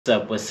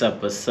What's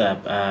up?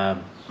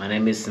 My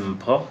name is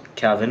Mpho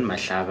Calvin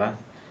Mahlava.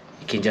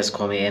 You can just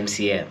call me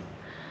MCM.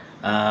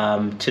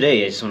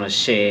 Today, I just want to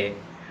share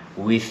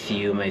with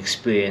you my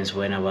experience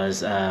when I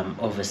was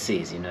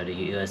overseas, the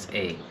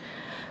USA.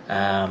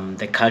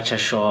 The culture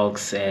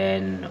shocks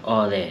and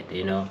all that,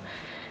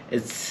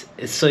 It's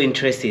so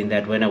interesting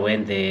that when I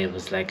went there, it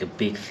was like a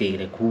big thing,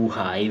 like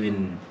hoo-ha.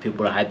 Even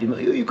people are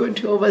hyping, you're going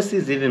to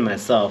overseas, even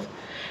myself.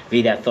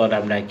 Really, I thought,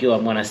 I'm like,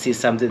 I'm gonna see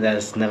something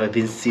that's never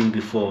been seen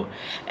before.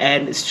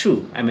 And it's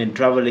true. I mean,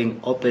 traveling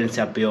opens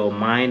up your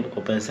mind,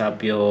 opens up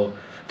the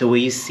way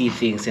you see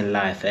things in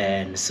life.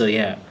 And so,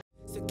 yeah.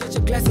 So get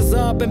your glasses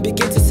up and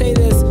begin to say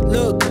this.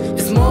 Look,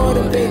 it's more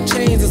than big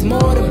chains, it's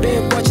more than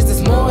big watches,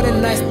 it's more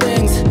than nice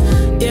things.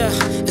 Yeah,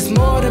 it's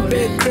more than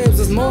big cribs,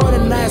 it's more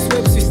than nice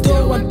whips. We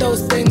still want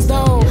those things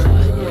though.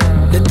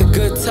 Let the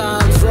good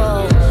times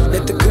roll,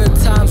 let the good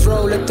times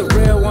roll, let the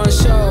real one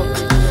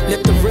show.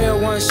 Let the real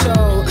one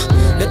show,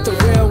 let the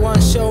real one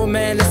show,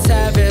 man, let's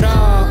have it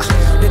all.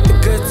 Let the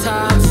good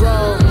times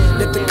roll,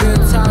 let the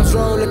good times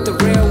roll, let the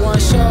real one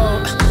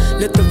show.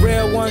 Let the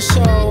real one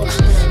show,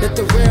 let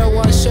the real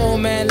one show,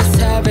 man, let's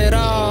have it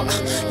all.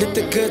 Let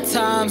the good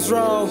times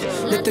roll,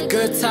 let the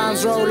good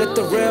times roll, let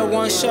the real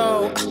one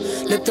show.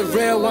 Let the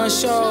real one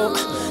show,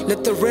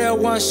 let the real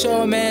one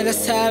show, man,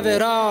 let's have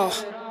it all.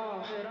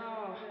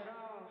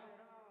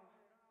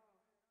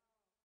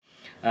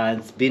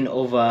 It's been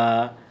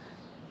over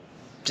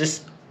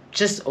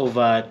just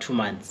over 2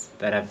 months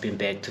that I've been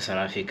back to South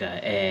Africa,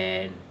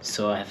 and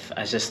so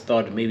I just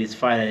thought maybe it's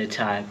finally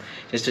time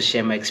just to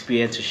share my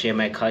experience, to share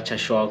my culture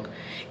shock,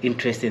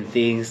 interesting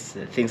things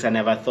I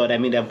never thought. I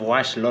mean, I've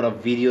watched a lot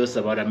of videos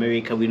about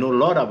America. We know a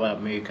lot about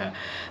America,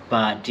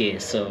 but yeah,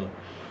 so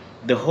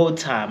the whole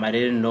time I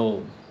didn't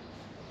know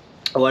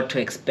what to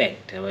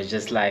expect. I was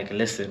just like,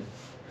 listen,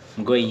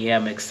 I'm going here,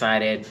 I'm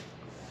excited.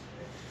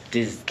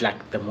 This is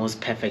like the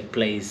most perfect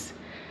place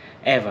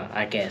ever,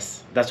 I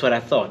guess. That's what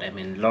I thought. I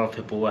mean, a lot of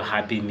people were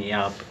hyping me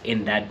up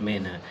in that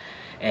manner.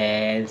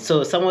 And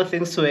so some of the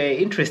things were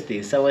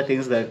interesting. Some of the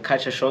things, the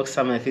culture shock,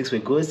 some of the things were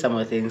good. Some of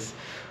the things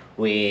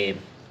were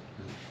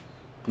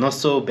not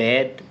so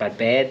bad, but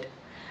bad,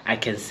 I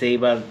can say.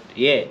 But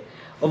yeah,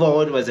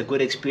 overall, it was a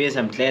good experience.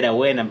 I'm glad I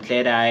went. I'm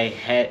glad I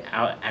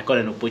got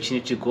an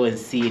opportunity to go and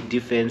see a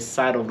different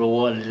side of the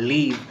world,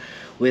 live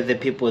with the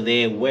people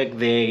there, work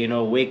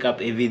there, wake up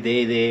every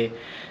day there.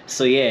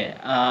 So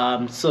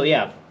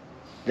yeah,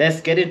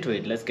 let's get into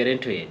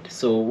it.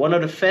 So one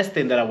of the first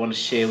thing that I want to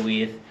share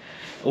with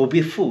will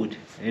be food,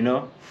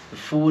 the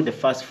food, the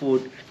fast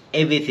food,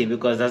 everything,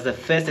 because that's the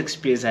first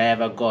experience I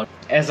ever got.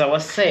 As I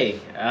was saying,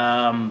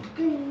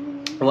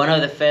 one of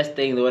the first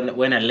things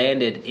when I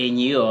landed in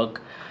New York,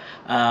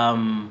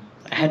 I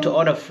had to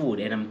order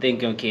food, and I'm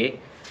thinking, okay,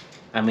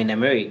 I'm in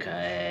America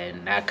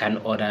and I can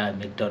order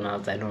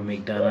McDonald's. I know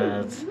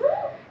McDonald's,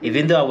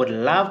 even though I would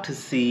love to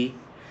see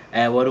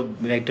what do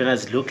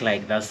McDonald's look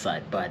like that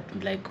side, but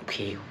I'm like,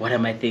 okay, what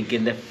am I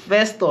thinking? The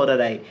first thought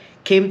that I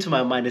came to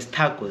my mind is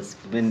tacos.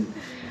 When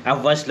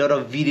I've watched a lot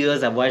of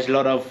videos, I've watched a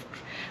lot of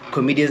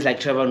comedians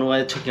like Trevor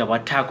Noah talking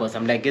about tacos.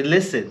 I'm like,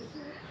 listen,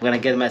 I'm gonna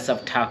get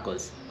myself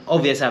tacos.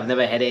 Obviously, I've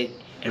never had a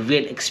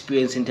real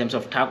experience in terms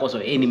of tacos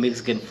or any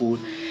Mexican food,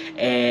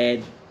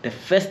 and the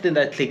first thing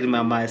that clicked in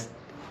my mind is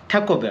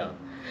Taco Bell.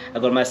 I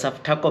got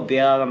myself Taco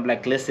Bell. I'm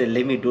like, listen,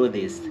 let me do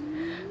this.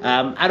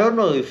 I don't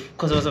know if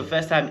because it was the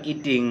first time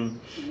eating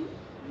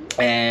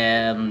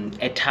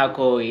a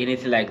taco or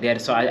anything like that,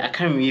 so I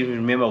can't really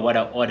remember what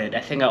I ordered.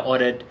 I think I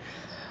ordered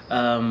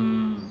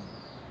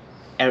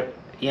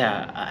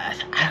yeah, I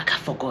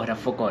forgot,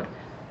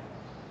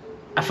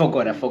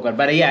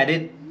 but yeah, I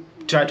did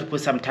try to put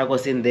some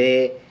tacos in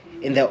there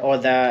in the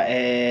order,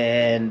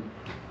 and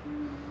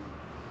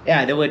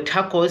yeah, there were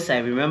tacos, I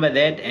remember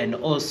that. And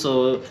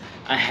also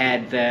I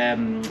had the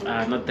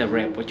not the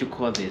wrap, what you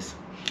call this,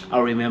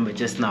 I'll remember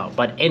just now.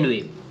 But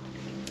anyway,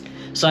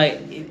 so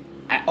I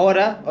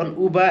order on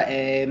Uber,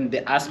 and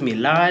they ask me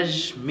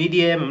large,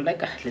 medium. I'm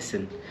like,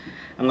 listen,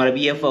 I'm gonna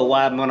be here for a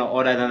while, I'm gonna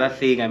order another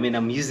thing. I mean,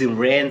 I'm using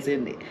rands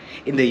in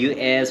the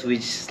US, which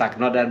is like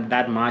not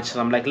that much. So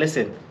I'm like,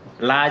 listen,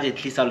 large,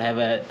 at least I'll have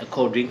a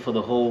cold drink for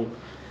the whole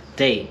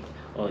day,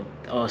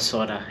 or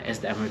soda, as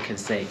the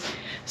Americans say.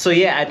 So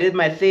yeah, I did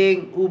my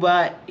thing.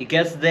 Uber, it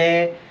gets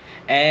there,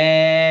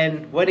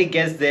 and when it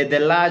gets there, the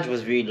large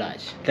was very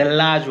large.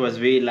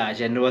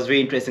 And it was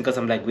very interesting because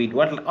I'm like, wait,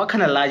 what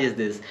kind of large is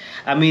this?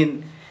 I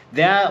mean,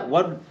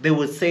 what they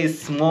would say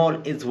small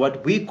is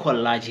what we call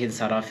large in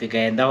South Africa,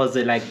 and that was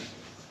like,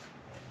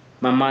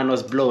 my mind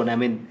was blown. I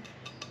mean,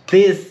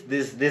 this,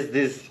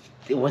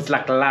 it was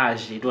like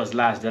large. It was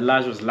large. The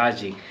large was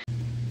larging.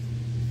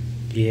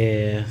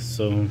 Yeah,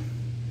 so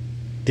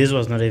this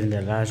was not even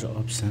the large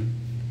option.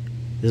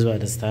 This was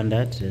the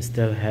standard. They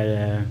still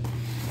had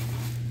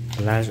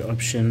large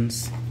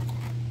options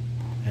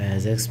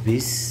as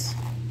XBs.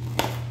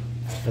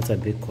 That's a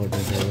big order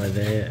over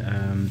there.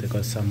 They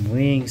got some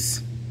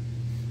wings,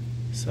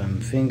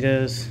 some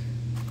fingers,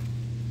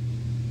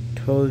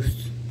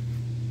 toast,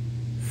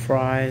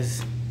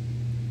 fries,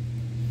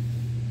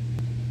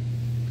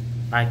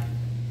 like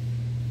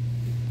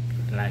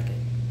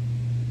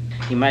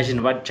it.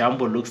 Imagine what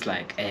jumbo looks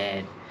like.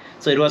 And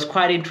so it was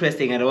quite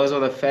interesting, and it was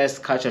one of the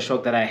first culture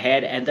shock that I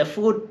had. And the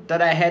food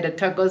that I had at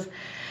tacos,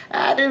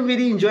 I didn't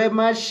really enjoy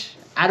much.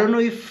 I don't know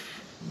if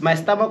my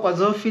stomach was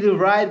not feeling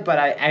right, but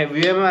I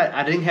remember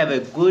I didn't have a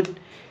good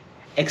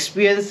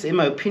experience, in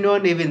my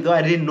opinion, even though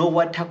I didn't know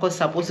what tacos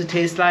supposed to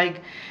taste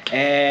like.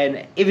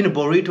 And even a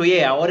burrito,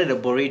 yeah, I ordered a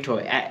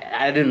burrito.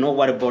 I didn't know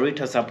what a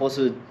burrito is supposed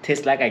to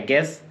taste like, I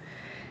guess.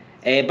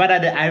 But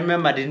I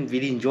remember I didn't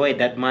really enjoy it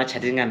that much. I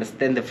didn't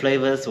understand the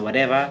flavors or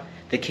whatever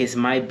the case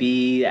might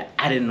be.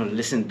 I didn't know,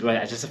 listen to it.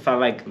 I just felt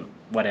like,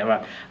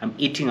 whatever, I'm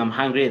eating, I'm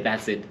hungry,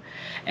 that's it.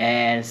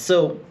 And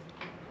so,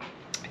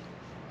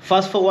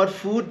 fast forward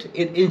food,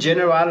 in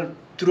general,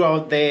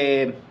 throughout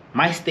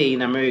my stay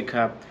in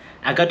America,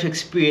 I got to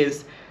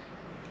experience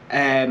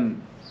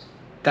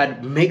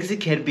that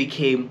Mexican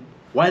became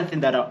one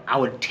thing that I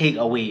would take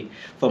away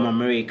from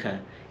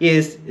America.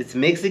 Yes, it's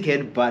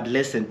Mexican, but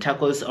listen,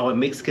 tacos or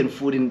Mexican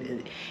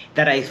food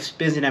that I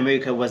experienced in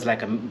America was like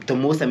the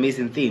most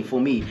amazing thing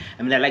for me.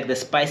 I mean, I like the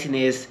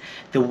spiciness,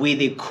 the way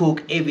they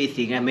cook,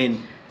 everything. I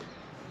mean,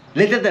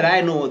 little that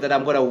I know that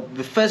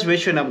the first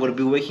restaurant I'm gonna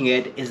be working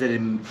at is a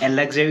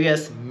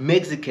luxurious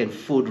Mexican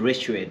food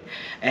restaurant,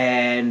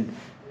 and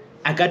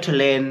I got to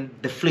learn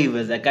the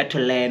flavors. I got to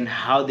learn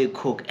how they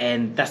cook,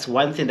 and that's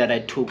one thing that I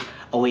took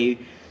away.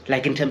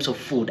 Like in terms of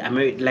food,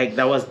 like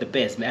that was the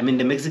best. I mean,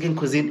 the Mexican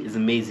cuisine is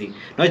amazing,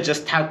 not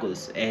just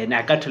tacos. And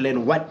I got to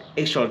learn what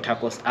actual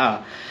tacos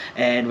are,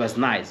 and it was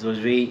nice. It was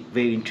very,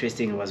 very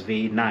interesting. It was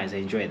very nice. I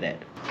enjoyed that.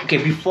 Okay,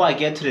 before I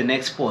get to the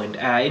next point,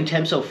 in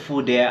terms of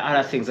food, there are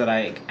other things that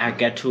I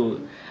get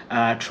to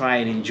try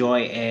and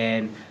enjoy.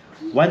 And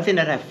one thing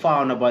that I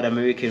found about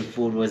American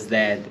food was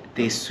that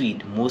they're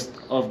sweet. Most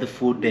of the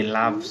food, they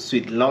love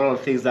sweet. A lot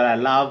of things that I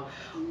love,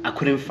 I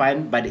couldn't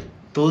find, but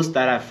those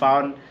that I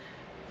found,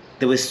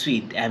 they were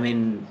sweet. I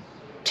mean,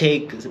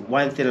 take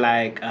one thing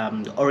like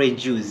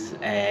orange juice,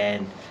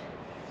 and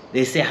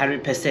they say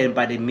 100%,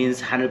 but it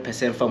means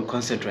 100% from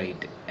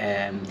concentrate.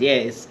 Yeah,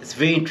 it's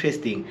very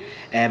interesting.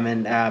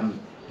 And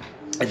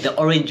the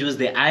orange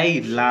juice,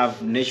 I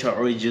love natural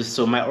orange juice,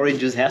 so my orange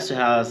juice has to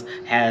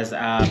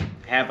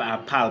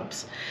have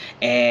pulps,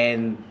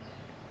 and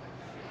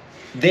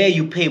there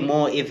you pay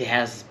more if it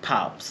has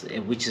pulps,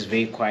 which is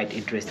very quite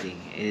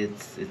interesting. It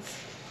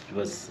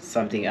was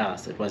something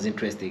else. It was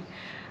interesting.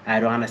 I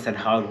don't understand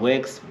how it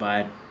works,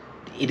 but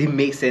it didn't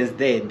make sense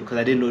then because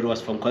I didn't know it was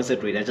from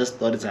concentrate. I just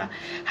thought it's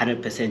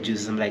 100%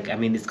 juice. I'm like, I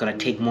mean, it's gonna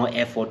take more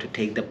effort to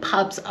take the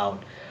pulps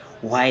out.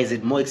 Why is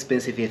it more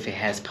expensive if it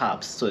has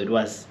pulps? So it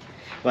was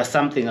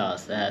something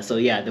else. So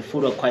yeah, the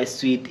food was quite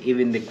sweet.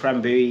 Even the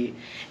cranberry,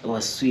 it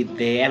was sweet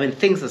there. I mean,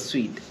 things are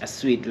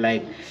sweet.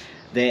 Like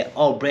the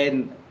all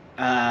brand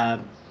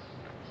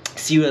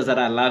cereals that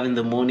I love in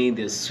the morning,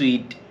 they're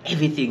sweet.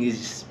 Everything is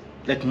just,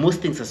 like, most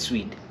things are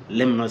sweet.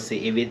 Let me not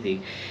say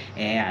everything.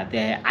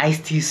 The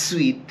iced tea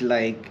sweet,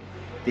 like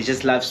they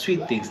just love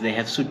sweet things. They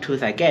have sweet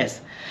tooth, I guess.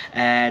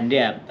 And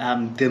yeah,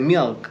 the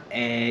milk,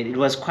 and it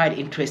was quite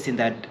interesting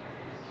that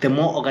the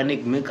more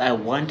organic milk I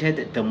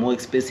wanted, the more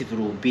expensive it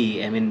would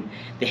be. I mean,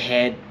 they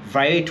had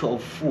variety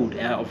of food,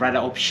 or rather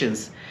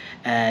options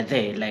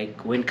there.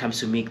 Like when it comes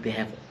to milk, they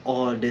have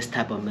all this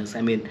type of milks.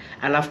 I mean,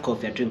 I love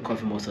coffee. I drink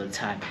coffee most of the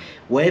time.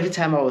 Well, every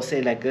time I would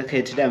say like,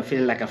 okay, today I'm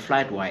feeling like a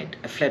flat white,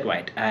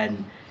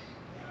 and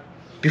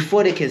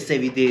before they can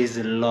serve it, there is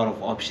a lot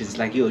of options.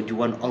 Like, yo, do you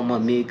want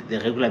almond milk? The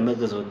regular milk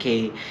is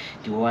okay.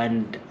 Do you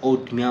want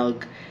oat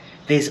milk?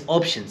 There's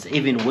options.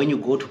 Even when you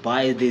go to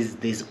buy it,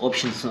 there's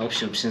options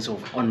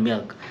on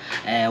milk.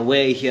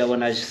 Where here,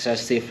 when I just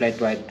say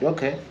flat white,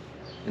 okay,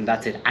 and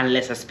that's it.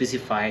 Unless I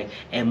specify,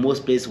 and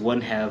most places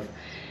won't have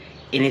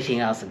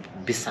anything else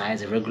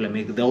besides a regular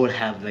milk. They will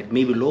have like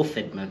maybe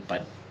low-fat milk,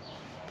 but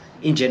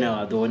in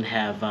general, they won't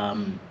have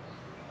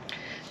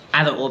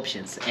other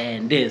options.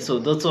 And so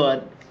those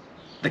are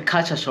the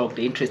culture shock,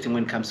 the interesting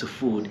when it comes to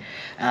food.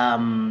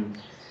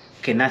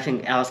 Okay,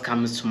 nothing else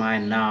comes to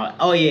mind now.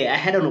 Oh yeah, I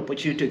had an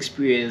opportunity to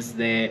experience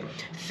the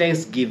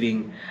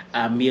Thanksgiving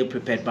meal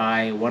prepared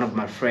by one of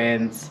my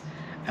friends,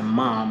 a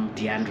mom,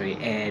 DeAndre,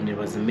 and it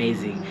was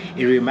amazing.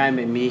 It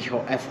reminded me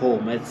of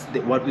home. It's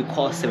what we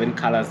call seven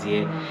colors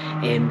here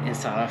in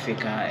South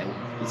Africa.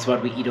 It's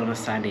what we eat on a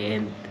Sunday,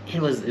 and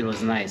it was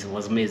nice. It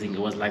was amazing.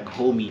 It was like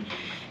homey,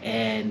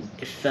 and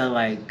it felt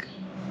like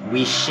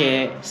we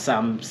share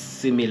some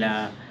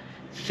similar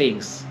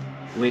things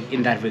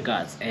in that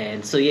regards.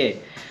 And so yeah,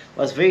 it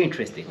was very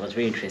interesting.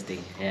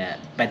 Yeah,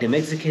 but the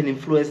Mexican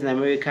influence in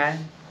America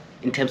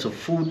in terms of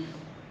food,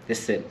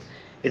 listen,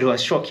 it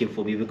was shocking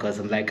for me because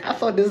I'm like, I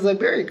thought this is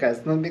America,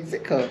 it's not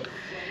Mexico.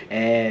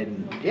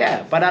 And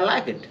yeah, but I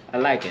like it.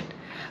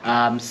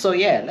 So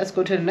yeah, let's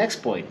go to the next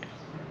point.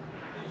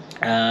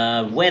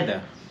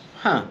 Weather.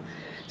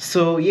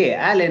 So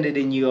yeah, I landed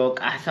in New York.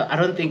 I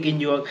don't think in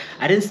New York,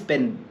 I didn't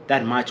spend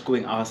that much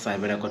going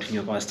outside when I got to New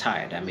York. I was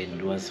tired. I mean,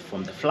 it was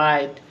from the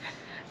flight,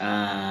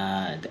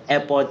 the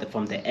airport,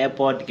 from the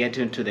airport,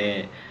 getting to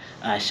the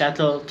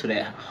shuttle to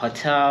the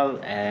hotel.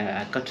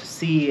 I got to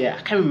see.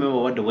 I can't remember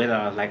what the weather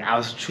was like. I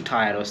was too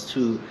tired. I was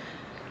too.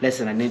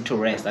 Listen, I need to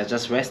rest. I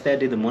just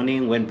rested in the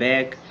morning, went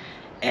back,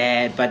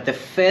 and but the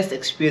first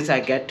experience I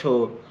get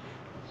to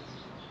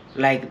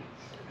like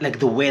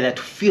the weather,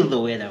 to feel the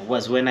weather,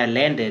 was when I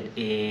landed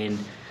in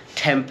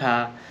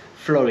Tampa,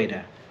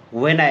 Florida.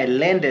 When I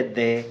landed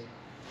there,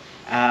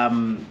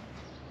 um,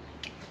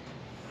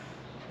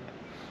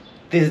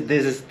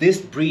 there's this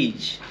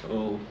bridge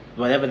or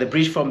whatever, the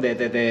bridge from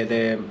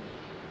the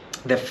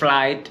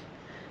flight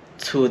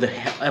to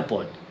the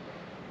airport.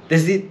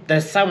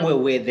 There's somewhere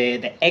where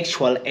the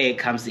actual air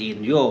comes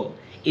in. Yo,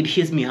 it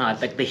hits me hard.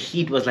 Like the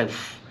heat was like,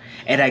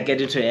 and I get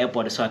into the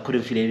airport, so I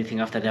couldn't feel anything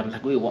after that. I'm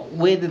like, wait,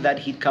 where did that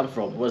heat come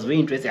from? It was very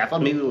interesting. I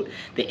thought maybe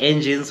the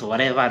engines or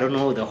whatever. I don't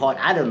know, the hot.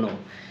 I don't know.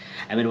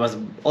 I mean, it was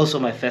also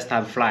my first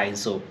time flying,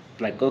 so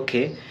like,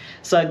 okay.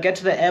 So I get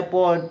to the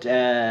airport.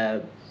 Yeah,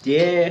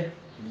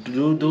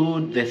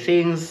 do the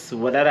things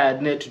whatever I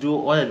need to do,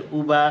 order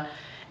Uber,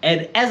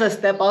 and as I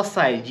step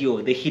outside,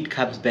 yo, the heat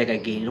comes back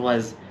again.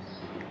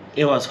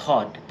 It was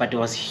hot, but it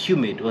was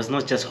humid. It was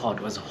not just hot,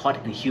 it was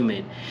hot and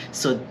humid.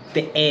 So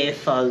the air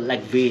felt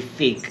like very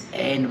thick,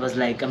 and it was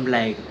like, I'm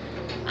like,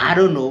 I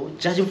don't know,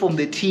 judging from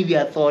the TV,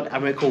 I thought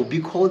America would be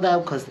colder,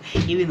 because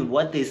even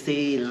what they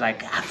say,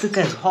 like,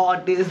 Africa is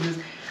hot, this.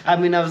 I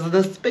mean, I was not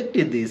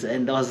expecting this,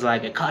 and that was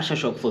like a culture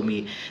shock for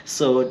me.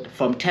 So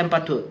from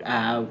Tampa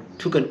to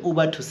took an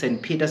Uber to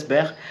St.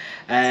 Petersburg,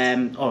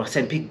 or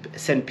St.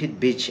 Pete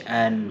Beach,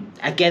 and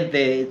I get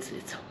there.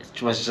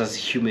 It was just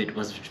humid. It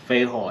was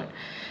very hot.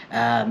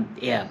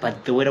 Yeah,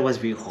 but the weather was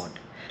very hot.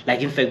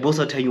 Like, in fact, most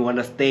of the time you want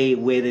to stay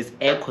where there's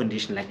air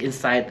conditioning, like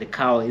inside the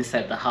car,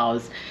 inside the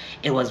house.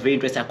 It was very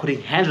interesting. I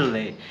couldn't handle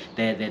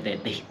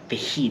the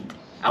heat.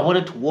 I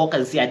wanted to walk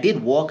and see. I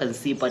did walk and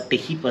see, but the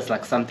heat was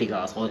like something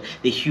else, or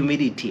the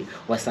humidity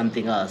was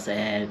something else.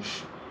 And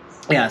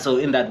yeah, so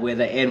in that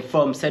weather. And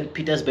from St.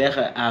 Petersburg,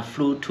 I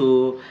flew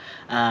to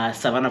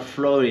Savannah,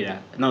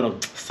 Florida. No,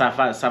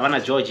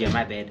 Savannah, Georgia,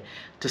 my bad.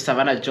 To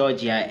Savannah,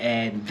 Georgia.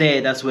 And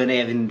that's when I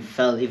even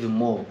felt even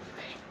more.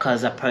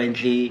 Because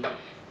apparently,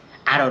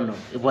 I don't know,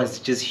 it was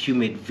just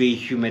humid, very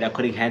humid. I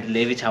couldn't handle it.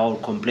 Every time I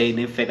would complain.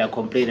 In fact, I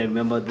complained. I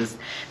remember this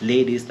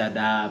ladies that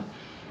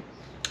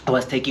I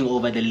was taking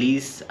over the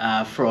lease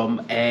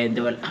from, and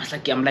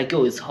I'm like,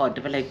 yo, it's hot.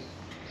 They were like,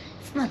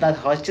 it's not that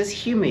hot, it's just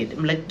humid.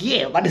 I'm like,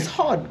 yeah, but it's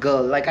hot,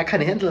 girl. Like, I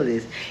can't handle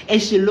this.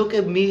 And she looked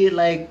at me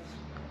like,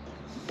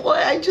 boy,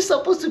 aren't you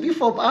supposed to be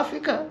from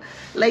Africa?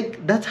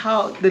 Like, that's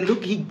how the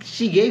look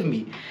she gave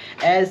me.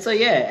 And so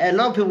yeah, a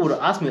lot of people would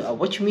ask me,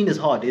 what you mean is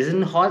hot?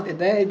 Isn't it hot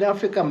there in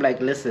Africa? I'm like,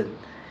 listen.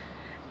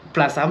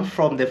 Plus, I'm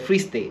from the Free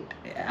State.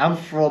 I'm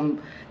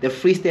from the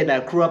Free State. I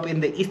grew up in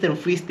the Eastern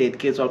Free State.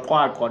 Kids are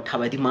called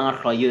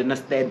Tabadimarha. You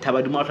understand?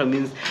 Tabadimarha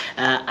means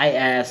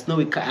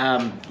snowy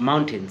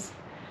mountains.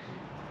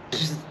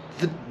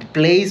 The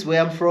place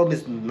where I'm from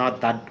is not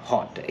that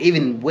hot.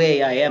 Even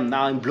where I am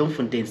now in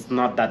Bloemfontein, it's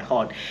not that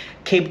hot.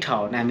 Cape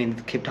Town, I mean,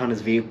 Cape Town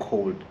is very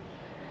cold.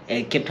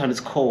 Cape Town is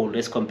cold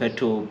as compared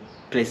to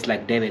places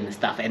like Durban and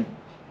stuff. And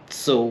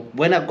so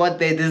when I got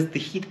there, the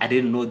heat. I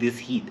didn't know this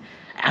heat.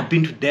 I've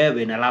been to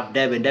Durban. I love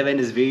Durban. Durban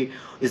is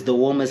the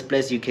warmest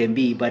place you can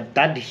be. But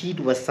that heat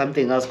was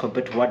something else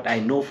compared to what I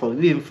know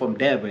even from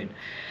Durban.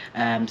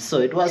 So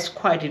it was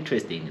quite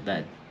interesting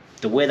that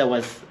the weather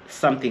was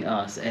something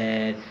else.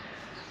 And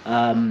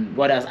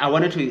what else? I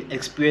wanted to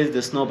experience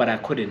the snow, but I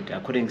couldn't. I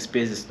couldn't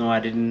experience the snow.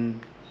 I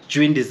didn't.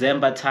 During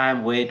December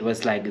time, where it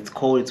was like, it's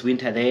cold, it's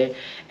winter there,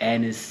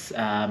 and it's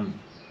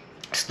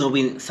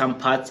snowing some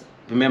parts.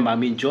 Remember,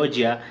 I'm in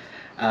Georgia,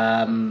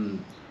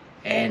 and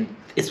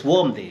it's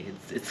warm there.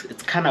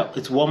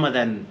 It's warmer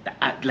than,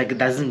 like, it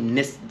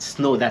doesn't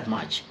snow that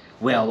much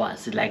where I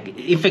was. Like,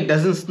 in fact, it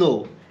doesn't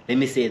snow. Let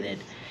me say that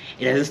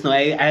it doesn't snow.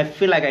 I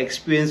feel like I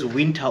experienced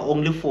winter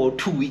only for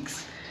 2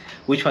 weeks,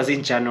 which was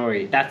in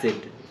January. That's it.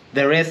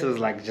 The rest was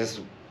like just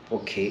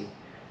okay.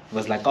 It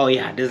was like, oh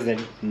yeah, this is a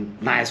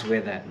nice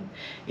weather,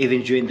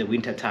 even during the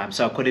winter time.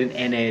 So I couldn't,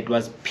 and it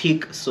was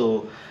peak,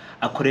 so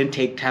I couldn't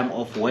take time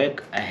off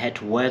work. I had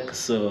to work,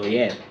 so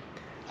yeah.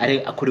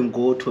 I couldn't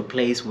go to a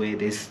place where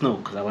there's snow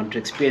because I wanted to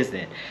experience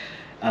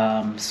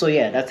that. So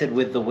yeah, that's it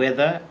with the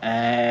weather.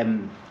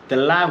 The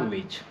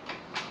language.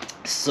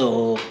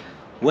 So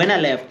when I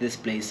left this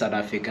place, South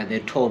Africa, they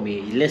told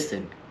me,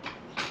 listen,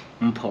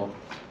 Mpho,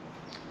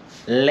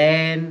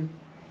 learn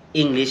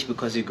English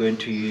because you're going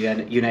to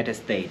United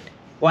States.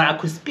 Well, I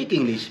could speak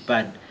English,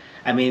 but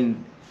I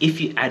mean,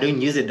 I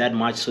don't use it that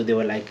much, so they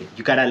were like,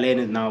 you gotta learn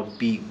it now,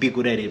 be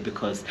good at it,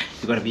 because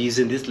you're gonna be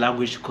using this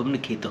language to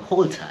communicate the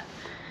whole time.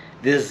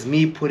 This is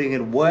me putting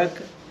in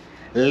work,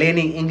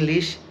 learning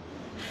English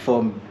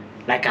from,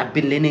 like, I've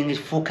been learning English,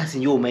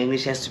 focusing, my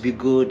English has to be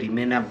good. I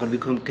mean, I'm going to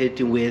be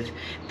communicating with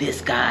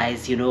these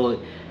guys, And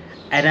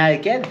I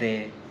get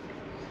there,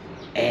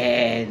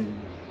 and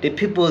the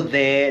people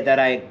there that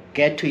I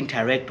get to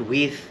interact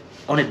with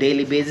on a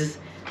daily basis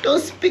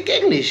don't speak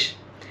English.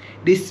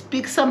 They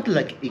speak something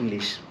like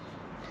English.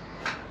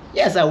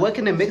 Yes, I work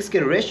in a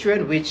Mexican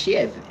restaurant, which,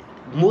 yeah,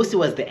 mostly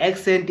was the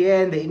accent,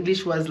 yeah, and the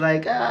English was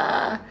like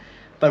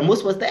but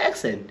most was the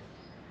accent.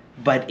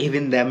 But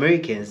even the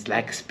Americans,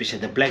 like especially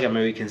the black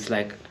Americans,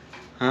 like,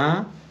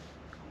 huh?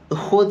 The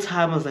whole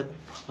time I was like,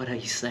 what are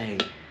you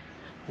saying?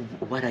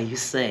 What are you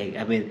saying?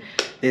 I mean,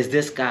 there's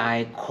this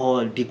guy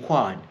called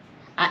Dequan.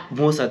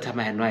 Most of the time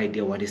I had no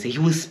idea what he said. He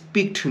would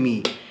speak to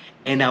me,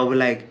 and I would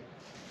like,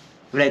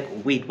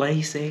 wait, what did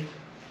he say?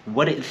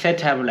 The third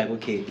time I'm like,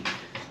 okay,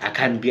 I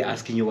can't be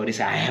asking you what he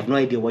said. I have no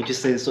idea what you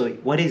say. So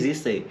what does he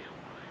say?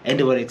 And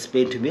they would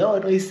explain to me, oh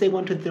no, he's saying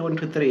 1, 2, 3, 1,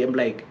 2, 3. I'm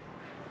like,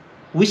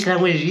 which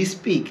language did he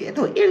speak?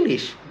 No,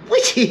 English.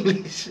 Which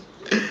English?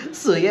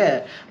 So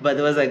yeah, but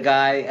there was a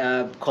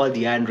guy called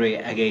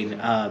DeAndre again.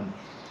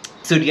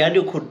 So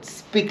DeAndre could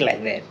speak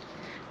like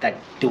that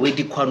the way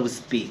Dequan would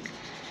speak.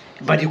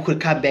 But he could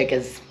come back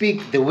and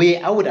speak the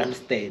way I would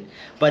understand.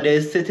 But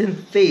there's certain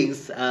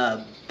things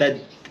that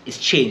is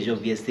changed,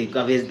 obviously.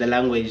 Obviously, the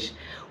language,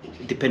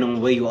 depending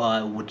on where you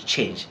are, would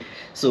change.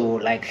 So,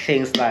 like,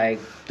 things like,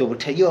 they would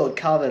tell you, yo,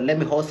 Calvin, let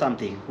me hold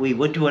something. Wait,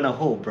 what do you want to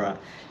hold, bruh?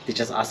 They're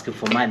just asking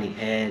for money.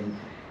 And,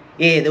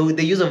 yeah,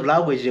 the use of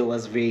language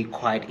was very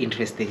quite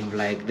interesting.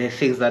 Like, there are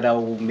things that I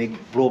will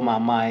blow my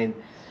mind.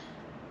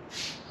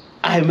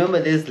 I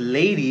remember this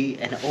lady,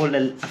 an old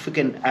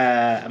African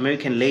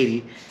American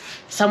lady.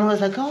 Someone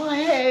was like, oh,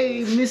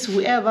 hey, Miss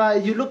whoever,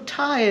 you look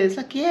tired. It's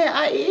like, yeah,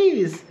 I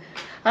is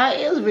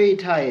very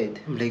tired.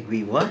 I'm like,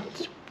 wait, what?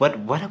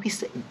 What are we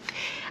saying?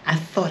 I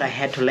thought I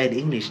had to learn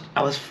English.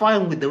 I was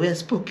fine with the way I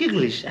spoke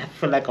English. I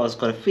felt like I was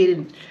going to fit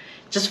in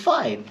just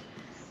fine.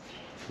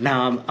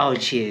 Now I'm out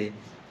here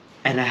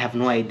and I have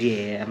no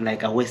idea. I'm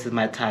like, I wasted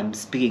my time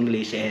speaking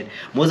English, and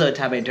most of the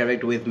time I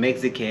interact with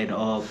Mexican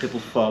or people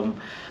from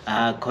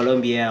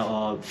Colombia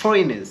or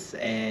foreigners.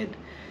 And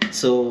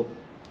so,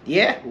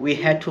 yeah, we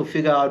had to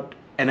figure out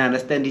and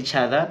understand each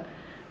other.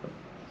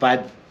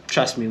 But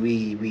trust me,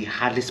 we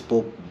hardly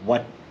spoke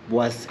what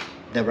was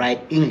the right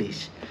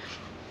English.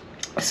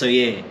 So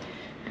yeah,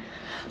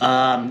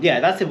 yeah,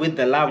 that's it with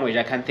the language.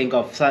 I can't think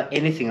of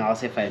anything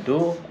else. If I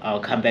do, I'll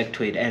come back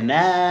to it. And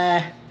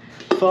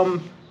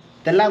from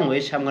the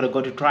language, I'm gonna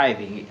go to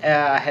driving.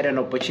 I had an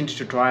opportunity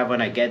to drive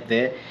when I get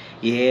there.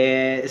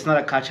 Yeah, it's not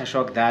a culture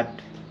shock that,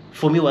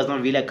 for me, was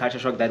not really a culture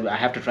shock that I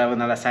have to drive on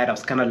the other side. I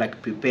was kind of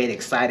like prepared,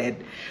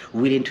 excited,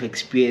 willing to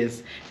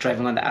experience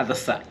driving on the other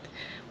side.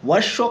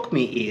 What shocked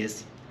me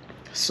is,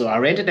 so I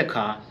rented a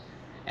car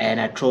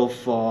and I drove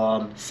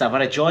from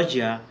Savannah,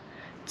 Georgia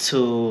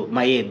to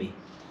Miami.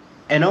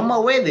 And on my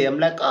way there, I'm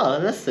like, oh,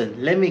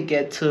 listen, let me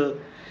get to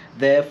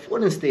the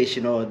filling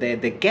station, or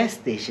the gas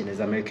station, as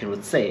American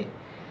would say.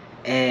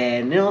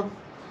 And, you know,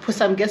 put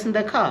some gas in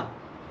the car,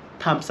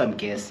 pump some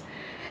gas.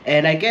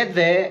 And I get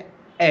there,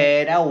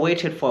 and I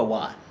waited for a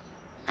while.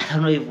 I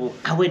don't know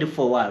if I waited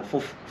for a while,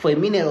 for a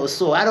minute or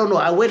so. I don't know.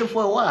 I waited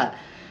for a while.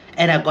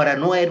 And I got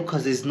annoyed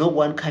because there's no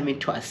one coming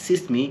to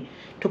assist me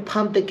to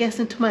pump the gas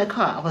into my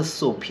car. I was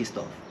so pissed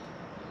off.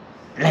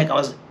 Like, I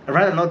was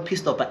rather not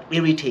pissed off, but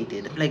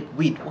irritated. I'm like,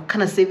 wait, what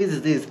kind of service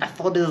is this? I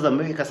thought this was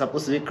America,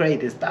 supposed to be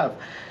great and stuff.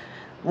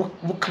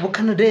 What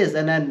kind of this?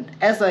 And then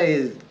as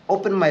I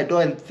opened my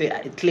door and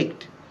it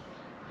clicked.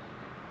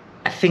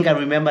 I think I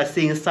remember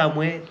seeing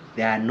somewhere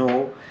there are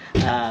no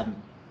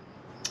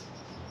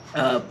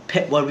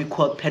what we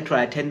call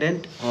petrol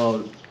attendant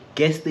or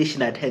gas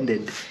station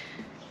attendant.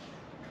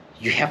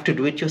 You have to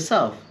do it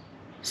yourself.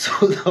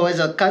 So there was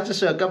a culture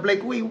shock. I'm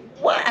like, wait,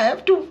 what? I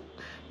have to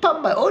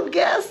pump my own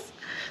gas?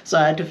 So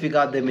I had to figure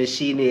out the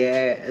machine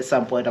here. At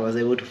some point I was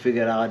able to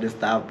figure it out and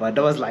stuff, but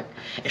that was like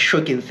a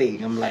shocking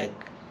thing. I'm like,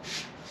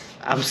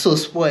 I'm so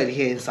spoiled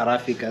here in South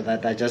Africa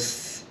that I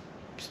just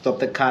stop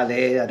the car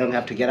there. I don't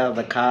have to get out of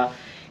the car.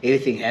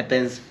 Everything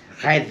happens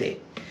right there.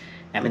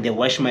 I mean, they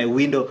wash my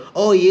window.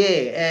 Oh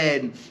yeah,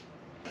 and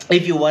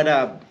if you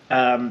wanna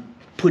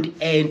put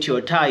air into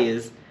your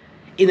tires,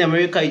 in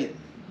America,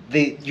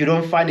 you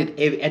don't find it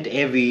at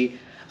every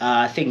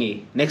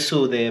thingy next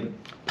to the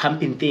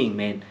pumping thing,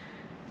 man.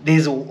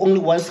 There's only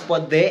one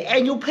spot there,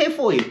 and you pay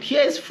for it.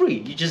 Here it's free.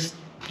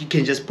 You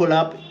can just pull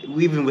up,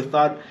 even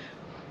without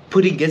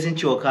putting gas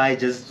into your car.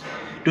 Just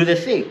do the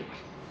thing,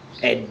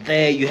 and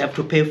there you have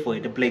to pay for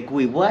it. I'm like,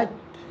 wait, what?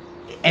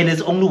 And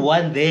there's only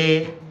one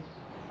there.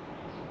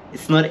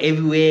 It's not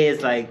everywhere.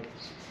 It's like,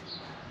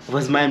 it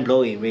was mind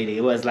blowing. Really,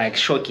 it was like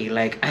shocking.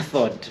 Like, I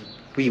thought,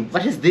 wait,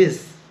 what is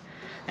this?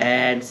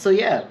 And so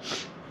yeah,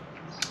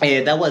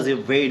 that was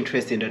very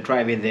interesting, the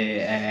driving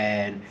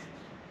there.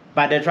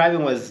 But the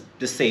driving was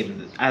the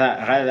same,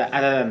 other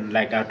than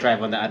like I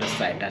drive on the other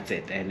side. That's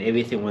it, and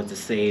everything was the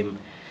same.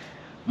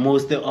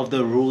 Most of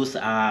the rules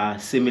are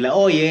similar.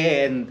 Oh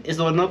yeah, and it's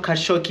not quite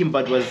shocking,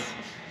 but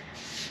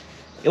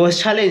it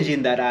was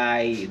challenging that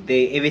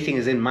everything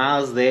is in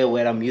miles there,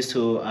 where I'm used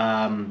to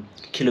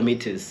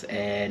kilometers,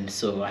 and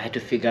so I had to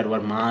figure out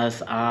what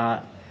miles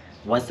are.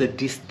 What's the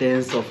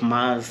distance of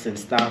miles and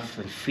stuff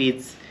and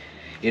feet,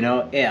 you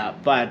know? Yeah,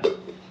 but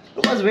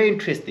it was very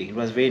interesting. It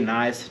was very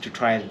nice to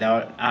try it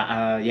out.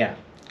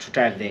 To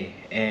drive there.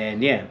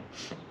 And yeah,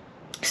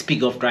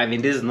 Speak of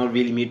driving, this is not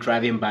really me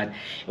driving, but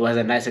it was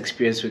a nice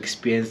experience to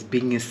experience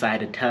being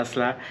inside a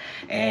Tesla.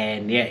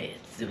 And yeah,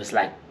 it was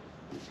like,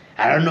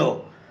 I don't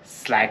know,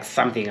 it's like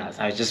something else.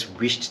 I just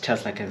wished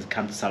Tesla can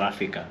come to South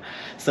Africa.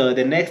 So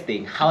the next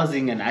thing,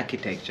 housing and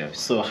architecture.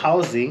 So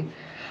housing,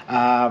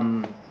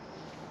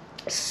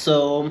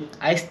 so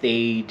I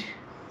stayed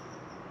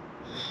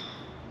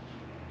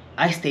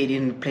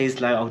in a place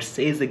like, I would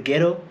say it's a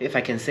ghetto, if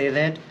I can say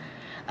that.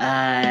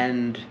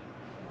 And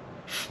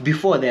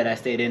before that, I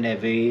stayed in a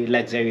very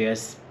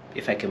luxurious,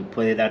 if I can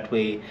put it that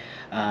way,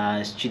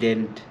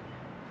 student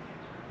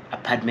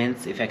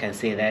apartments, if I can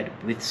say that,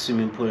 with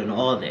swimming pool and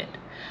all that.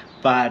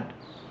 But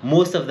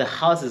most of the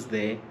houses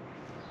there,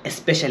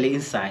 especially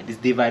inside, is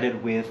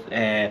divided with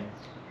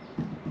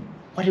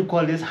what do you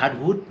call this?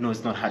 Hardwood? No,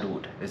 it's not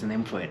hardwood. There's a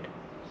name for it.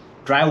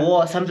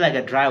 Drywall, something like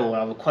a drywall.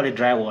 I would call it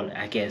drywall,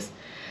 I guess.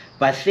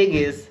 But thing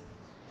is,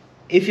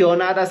 if you're on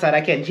the other side,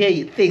 I can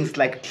hear things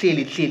like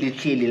clearly,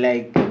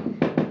 like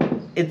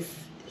it's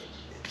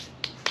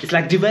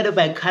like divided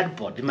by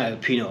cardboard, in my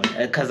opinion,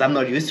 because I'm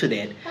not used to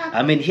that.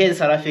 I mean, here in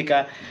South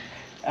Africa,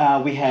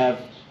 we have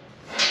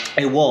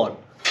a wall,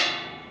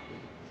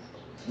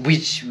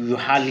 which you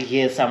hardly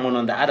hear someone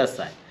on the other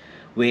side,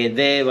 where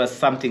there was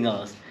something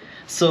else.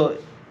 So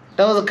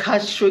that was a car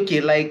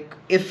shaky, like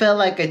it felt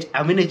like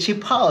I'm in a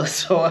cheap house,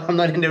 so I'm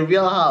not in a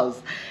real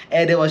house.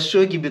 And it was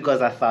shaky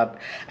because I thought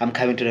I'm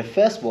coming to the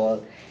first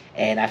world,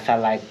 and I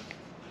felt like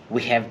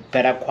we have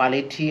better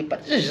quality,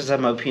 but this is just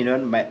my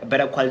opinion,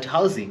 better quality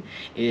housing.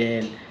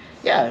 And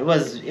yeah,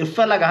 it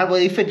felt like a hard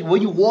work.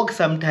 When you walk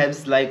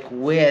sometimes, like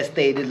where I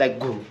stayed, it's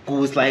like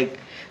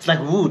it's like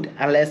wood,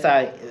 unless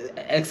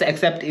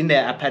except in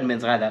the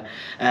apartments rather.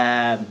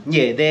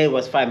 Yeah, there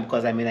was fine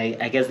because I mean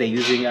I guess they're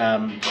using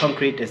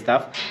concrete and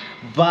stuff,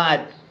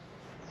 but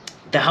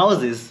the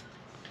houses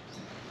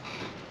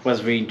was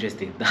very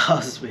interesting. The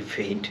houses were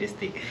very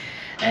interesting,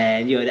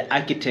 and the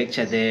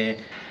architecture there.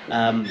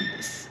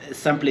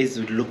 Some places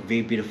would look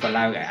very beautiful,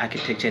 like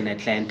architecture in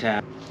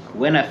Atlanta.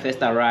 When I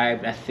first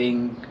arrived, I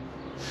think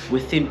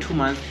within 2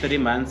 months, 3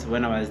 months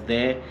when I was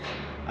there,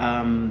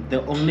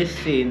 the only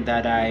thing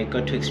that I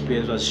got to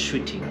experience was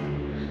shooting.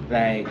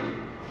 Like,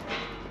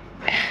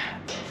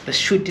 the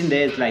shooting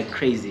there is like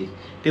crazy.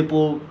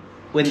 People,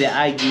 when they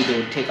argue, they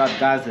would take out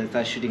guns and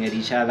start shooting at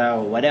each other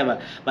or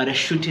whatever. But the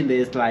shooting there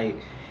is like,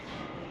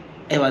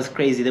 it was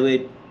crazy. There were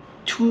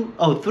 2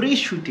 or 3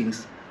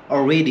 shootings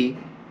already.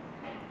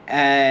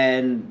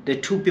 And the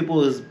 2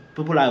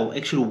 people I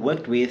actually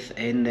worked with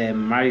in the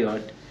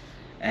Marriott,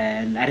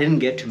 and I didn't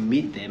get to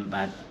meet them,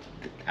 but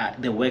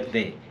they worked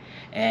there.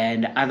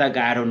 And the other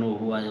guy, I don't know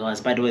who it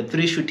was, but there were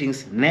 3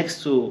 shootings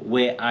next to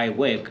where I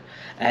work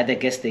at the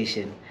gas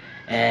station,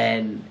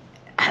 and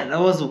that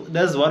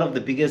was one of the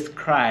biggest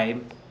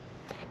crime.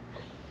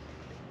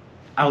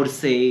 I would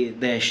say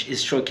that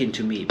is shocking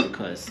to me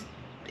because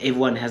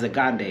everyone has a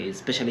gun there,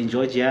 especially in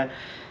Georgia.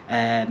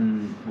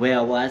 Where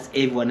I was,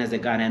 everyone has a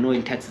gun. I know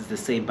in Texas the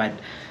same, but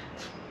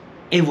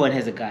everyone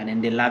has a gun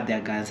and they love their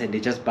guns and they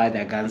just buy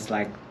their guns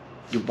like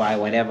you buy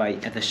whatever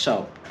at the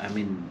shop. I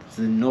mean,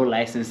 there's no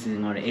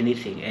licensing or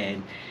anything,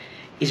 and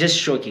it's just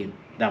shocking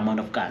the amount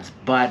of guns.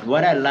 But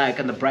what I like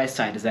on the bright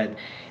side is that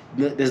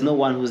there's no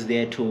one who's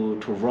there to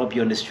rob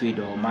you on the street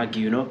or mug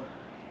you.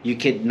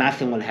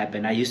 Nothing will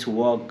happen. I used to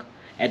walk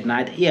at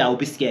night. Yeah, I'll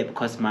be scared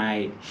because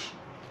my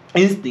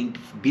instinct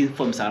being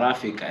from South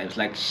Africa, it's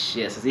like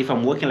shit. If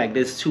I'm walking like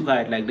this, 2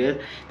 guys like this,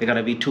 there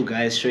gotta be 2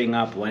 guys showing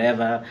up,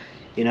 whatever,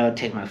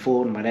 take my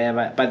phone,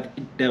 whatever. But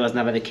that was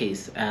never the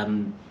case.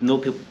 No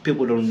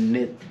people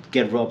don't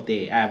get robbed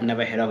there. I've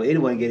never heard of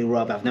anyone getting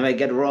robbed. I've never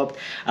get robbed.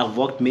 I've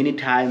walked many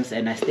times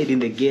and I stayed in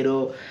the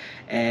ghetto,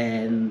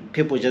 and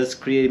people just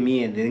created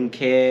me and they didn't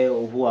care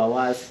who I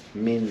was. I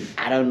mean,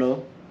 I don't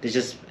know. They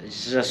just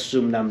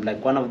assumed I'm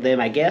like one of them,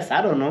 I guess.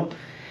 I don't know.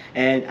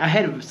 And I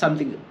had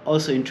something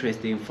also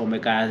interesting from a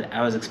guy.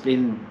 I was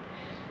explaining,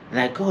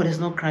 like, oh, there's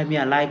no crime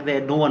here. I like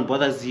that. No one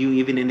bothers you,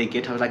 even in the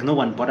ghetto. I was like, no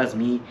one bothers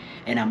me,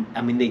 and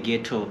I'm in the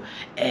ghetto.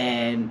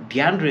 And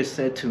DeAndre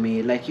said to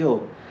me, like,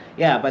 yo,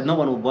 yeah, but no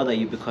one will bother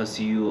you because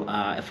you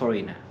are a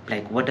foreigner.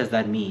 Like, what does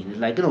that mean?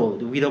 Like,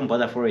 we don't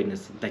bother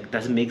foreigners. Like,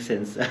 doesn't make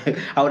sense.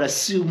 I would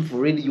assume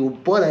foreigner, you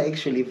bother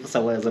actually for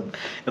someone as a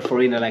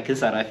foreigner, like in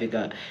South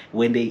Africa,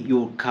 when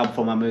you come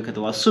from America,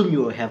 they'll assume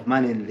you have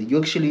money and you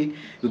actually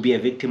will be a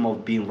victim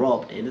of being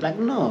robbed. And it's like,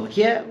 no,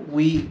 here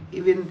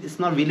it's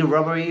not really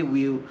robbery.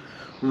 We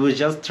will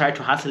just try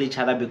to hustle each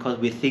other because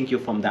we think you're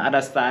from the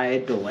other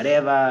side or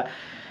whatever.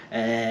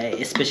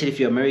 Especially if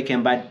you're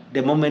American, but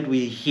the moment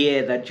we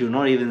hear that you're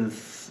not even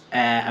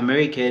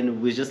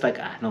American, we're just like,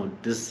 no,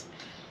 just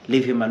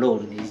leave him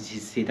alone.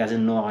 He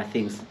doesn't know our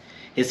things.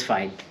 It's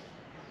fine.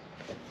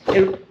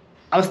 I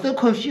was still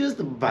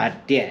confused, but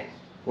yeah,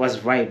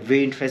 was right.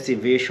 Very interesting,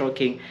 very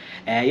shocking.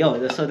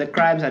 So the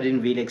crimes I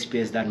didn't really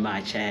experience that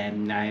much.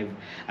 And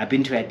I've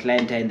been to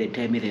Atlanta and they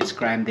tell me there's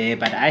crime there,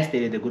 but I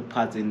stayed in the good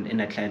parts in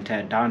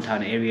Atlanta,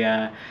 downtown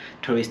area,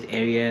 tourist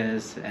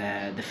areas,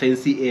 the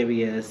fancy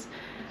areas.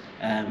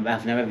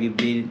 I've never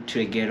been to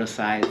the ghetto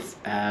sites.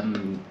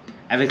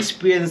 I've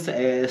experienced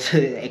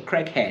a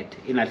crackhead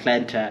in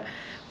Atlanta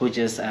who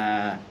just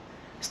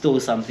stole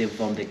something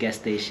from the gas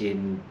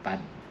station, but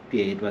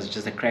yeah, it was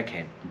just a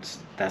crackhead.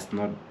 That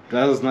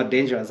was not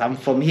dangerous. I'm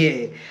from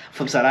here,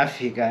 from South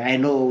Africa. I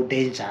know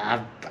danger.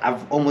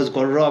 I've almost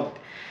got robbed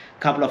a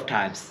couple of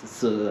times.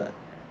 So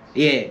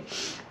yeah,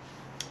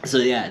 that's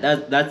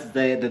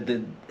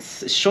the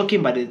it's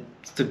shocking, but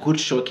it's a good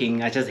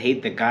shocking. I just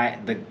hate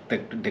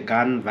the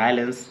gun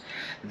violence.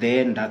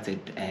 Then that's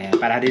it.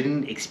 But I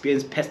didn't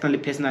experience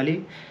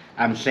personally.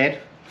 I'm sad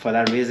for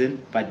that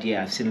reason. But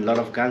yeah, I've seen a lot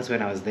of guns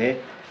when I was there.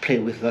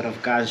 Played with a lot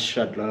of guns,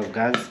 shot a lot of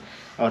guns.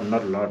 Or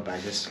not a lot, but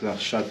I just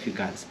shot a few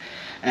guns.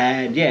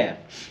 And yeah,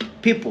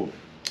 people.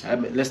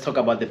 Let's talk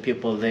about the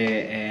people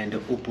there and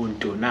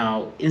Ubuntu.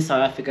 Now in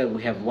South Africa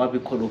we have what we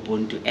call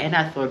Ubuntu, and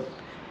I thought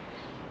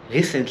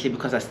recently,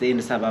 because I stay in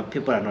the suburb,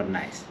 people are not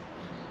nice.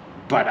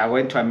 But I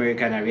went to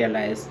America and I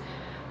realized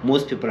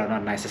most people are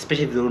not nice,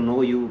 especially if they don't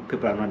know you.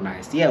 People are not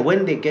nice. Yeah,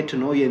 when they get to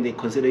know you and they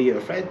consider you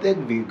a friend, they'll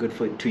be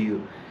good to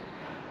you.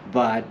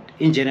 But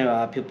in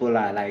general, people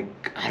are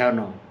like, I don't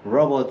know,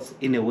 robots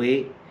in a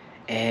way,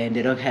 and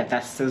they don't have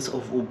that sense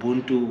of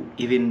Ubuntu.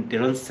 Even they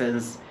don't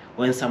sense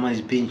when someone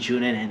is being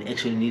genuine and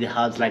actually need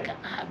help. Like,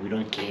 we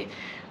don't care.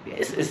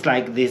 It's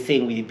like they're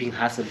saying we're being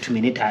hassled too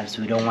many times.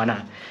 We don't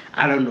wanna.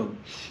 I don't know,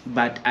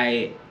 but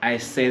I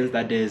sense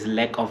that there's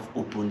lack of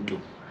Ubuntu.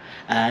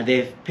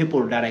 There are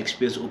people that I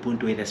experienced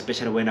Ubuntu with,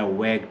 especially when I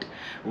worked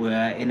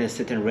in a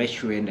certain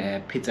restaurant,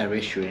 a pizza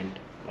restaurant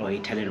or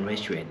Italian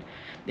restaurant.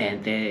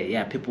 And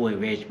people were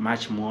very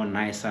much more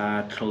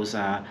nicer,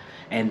 closer,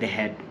 and they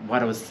had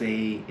what I would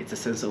say it's a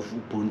sense of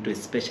Ubuntu,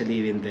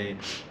 especially in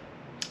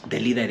the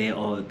leader there,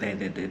 or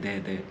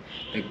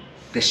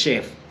the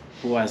chef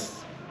who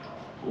was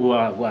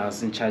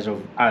in charge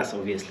of us,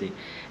 obviously.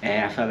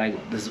 I felt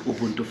like there's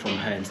Ubuntu from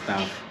her and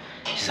stuff.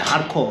 She's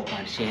hardcore,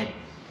 but she had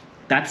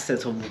that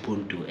sense of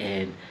Ubuntu.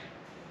 And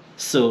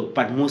so,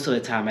 but most of the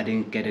time I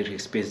didn't get to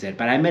experience that.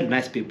 But I met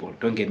nice people.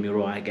 Don't get me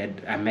wrong.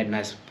 I met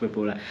nice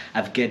people.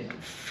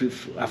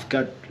 I've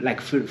got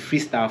like free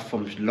stuff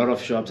from a lot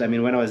of shops. I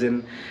mean, when I was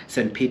in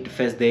St. Pete,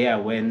 first day I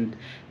went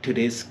to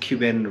this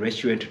Cuban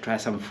restaurant to try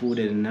some food,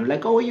 and I'm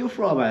like, "Oh, where you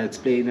from?" I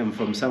explained, "I'm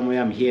from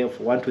somewhere. I'm here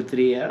for 1, 2,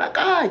 3." I'm like,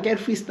 I get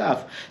free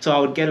stuff. So I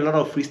would get a lot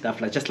of free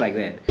stuff, like just like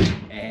that.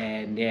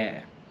 And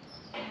yeah,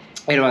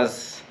 it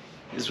was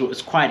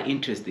quite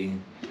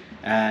interesting.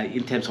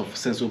 In terms of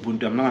sense of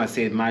Ubuntu, I'm not gonna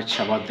say much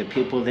about the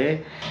people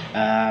there.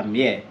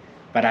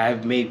 But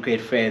I've made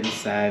great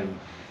friends. I've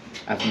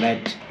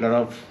met a lot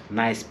of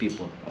nice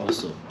people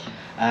also.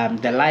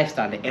 The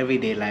lifestyle, the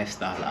everyday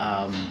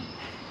lifestyle.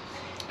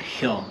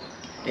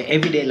 The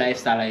everyday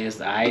lifestyle is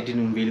I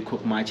didn't really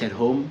cook much at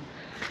home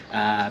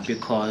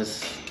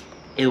because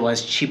it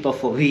was cheaper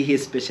for me,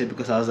 especially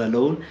because I was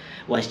alone.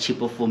 It was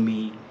cheaper for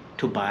me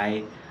to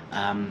buy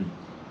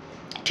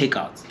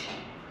takeouts.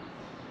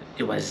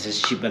 It was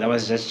just cheaper. That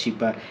was just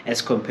cheaper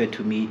as compared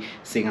to me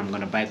saying I'm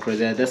gonna buy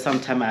groceries. There's some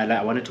time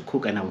I wanted to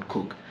cook and I would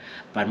cook,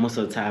 but most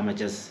of the time I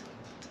just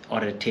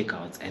ordered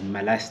takeouts, and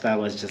my lifestyle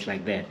was just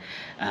like that.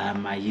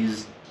 I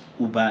used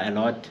Uber a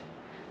lot.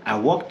 I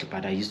walked,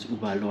 but I used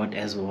Uber a lot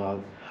as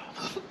well.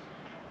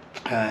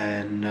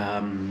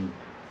 And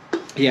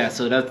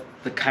so that's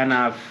the kind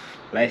of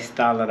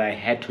lifestyle that I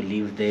had to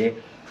live there.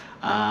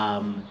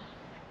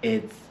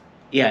 It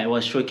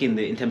was shocking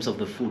in terms of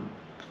the food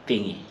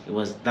thingy.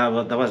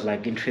 That was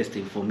like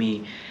interesting for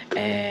me.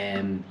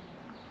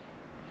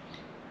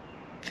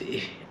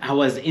 I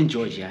was in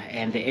Georgia,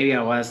 and the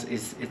area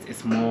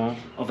it's more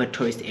of a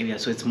tourist area,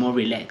 so it's more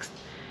relaxed.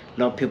 A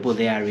lot of people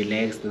there are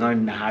relaxed. They're not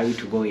in a hurry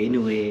to go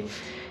anywhere.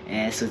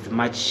 So it's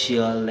much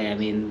chill. I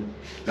mean,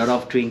 a lot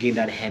of drinking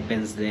that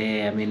happens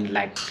there. I mean,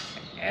 like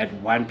at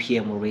 1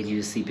 p.m. already,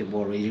 you see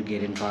people already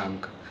getting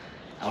drunk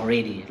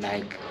already.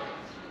 Like,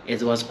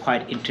 it was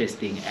quite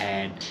interesting.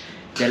 And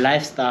the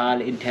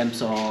lifestyle in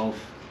terms of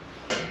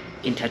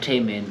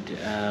entertainment,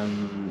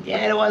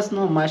 there was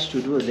not much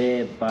to do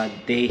there, but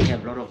they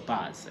have a lot of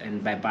bars,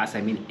 and by bars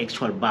I mean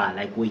actual bar,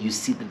 like where you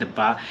sit at the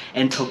bar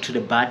and talk to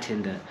the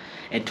bartender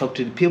and talk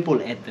to the people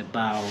at the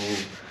bar.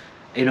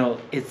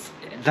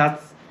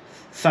 That's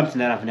something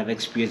that I've never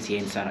experienced here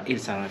in South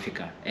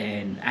Africa,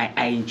 and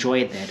I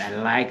enjoyed that. I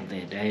liked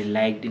that. I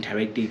liked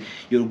interacting.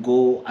 You'll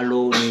go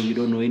alone and you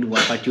don't know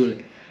anyone, but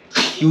you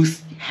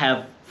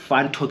have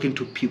fun talking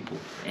to people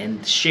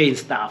and sharing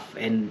stuff,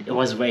 and it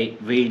was very,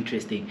 very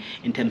interesting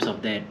in terms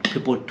of that.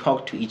 People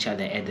talk to each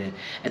other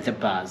at the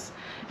bars,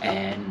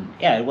 and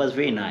it was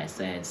very nice.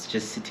 It's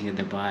just sitting at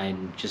the bar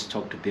and just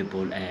talk to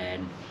people,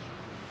 and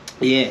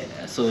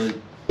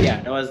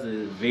that was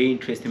the very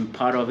interesting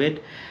part of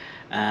it.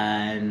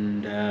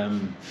 And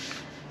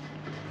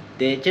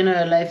the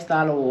general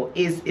lifestyle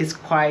is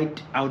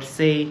quite, I would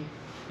say,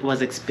 it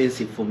was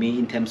expensive for me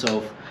in terms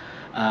of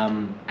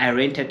I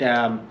rented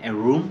a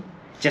room.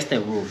 Just a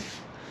room.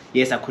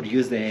 Yes, I could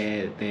use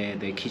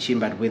the kitchen,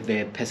 but with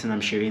the person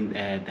I'm sharing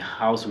the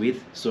house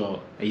with.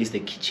 So I used the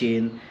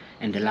kitchen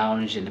and the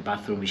lounge and the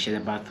bathroom. We share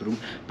the bathroom,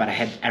 but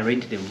I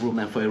rented a room,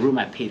 and for a room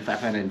I paid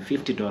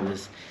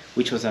 $550,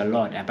 which was a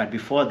lot. But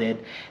before that,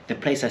 the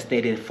place I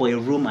stayed in, for a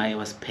room I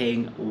was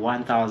paying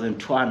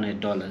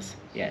 $1,200.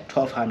 Yeah,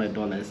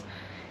 $1,200.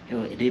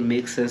 It didn't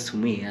make sense to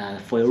me.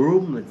 For a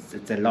room,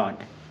 it's a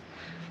lot.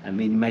 I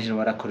mean, imagine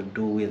what I could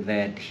do with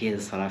that here in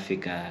South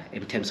Africa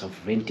in terms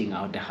of renting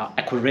out the house.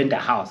 I could rent a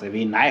house, a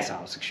very nice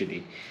house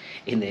actually,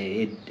 in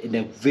a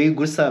very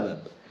good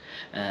suburb.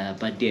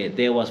 But yeah,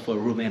 there was for a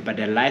room, but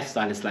the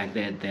lifestyle is like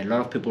that. There are a lot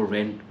of people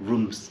rent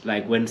rooms.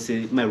 Like when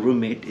say my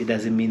roommate, it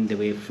doesn't mean they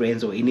were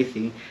friends or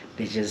anything.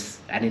 They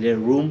just, I need a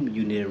room,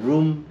 you need a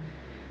room,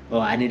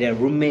 or I need a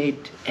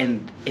roommate,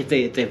 and it's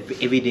a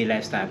everyday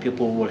lifestyle.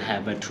 People will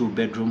have a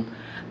 2-bedroom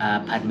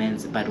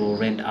apartments, but will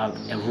rent out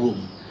a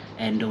room,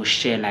 and they'll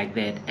share like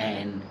that,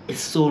 and it's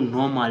so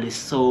normal.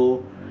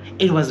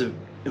 It was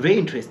very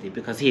interesting,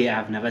 because here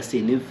I've never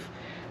seen, if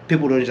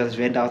people don't just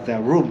rent out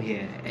their room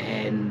here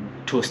and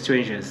to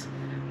strangers.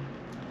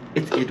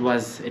 It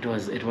was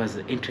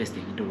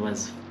interesting.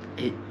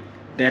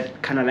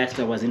 That kind of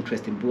lifestyle was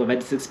interesting, but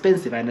it's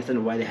expensive. I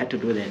understand why they had to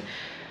do that,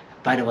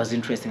 but it was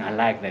interesting. I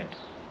like that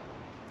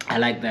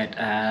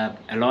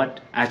a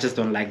lot. I just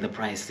don't like the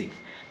pricing,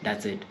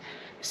 that's it.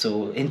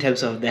 So in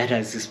terms of that,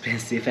 it's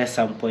expensive. At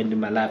some point in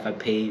my life, I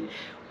paid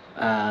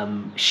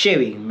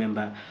sharing.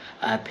 Remember,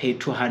 I paid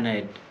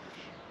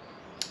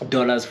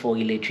 $200 for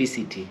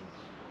electricity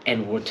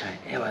and water.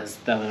 It was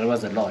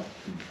a lot.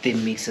 It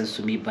didn't make sense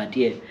to me. But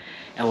yeah,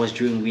 it was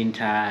during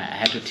winter. I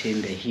had to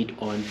turn the heat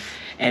on,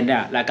 and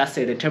like I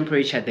said, the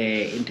temperature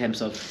there in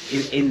terms of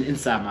in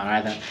summer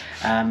rather,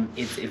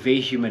 it's very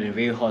humid and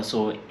very hot.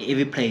 So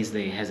every place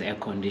there has air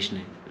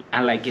conditioning.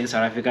 Unlike in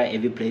South Africa,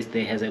 every place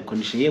there has air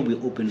conditioning. Here we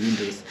open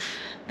windows.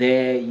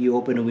 There you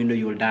open a window,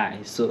 you'll die.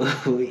 So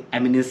I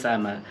mean in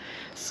summer,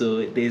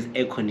 so there's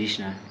air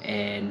conditioner,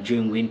 and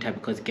during winter,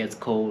 because it gets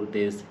cold,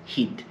 there's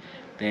heat.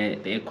 The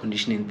air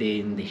conditioning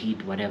thing, the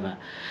heat, whatever.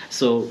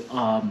 So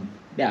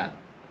yeah,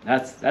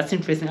 that's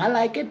interesting. I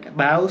like it,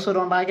 but I also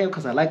don't like it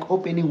because I like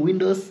opening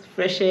windows,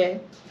 fresh air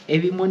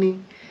every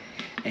morning.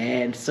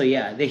 And so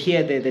yeah,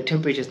 the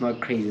temperature is not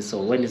crazy. So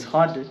when it's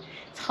hot, it's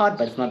hot,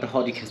 but it's not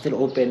hot. You can still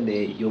open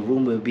your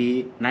room will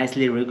be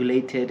nicely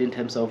regulated in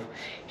terms of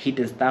heat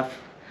and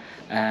stuff.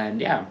 And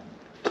yeah,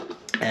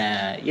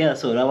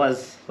 so that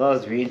was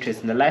very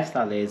interesting. The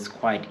lifestyle is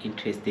quite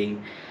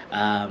interesting.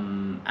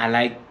 I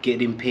like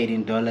getting paid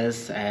in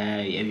dollars.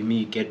 I mean,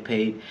 you get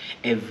paid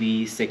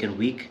every second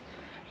week,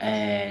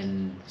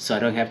 and so I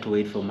don't have to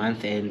wait for a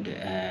month. And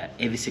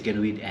every second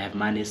week I have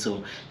money,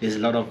 so there's a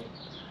lot of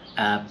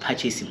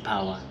purchasing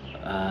power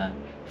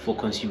for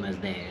consumers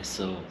there.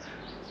 So,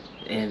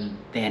 and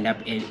they end up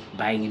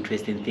buying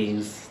interesting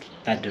things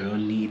that they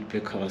don't need,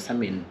 because I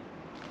mean,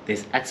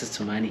 there's access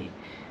to money.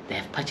 They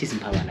have purchasing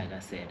power, like I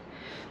said.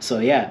 So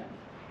yeah,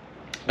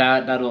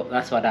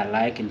 that's what I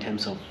like in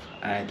terms of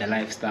the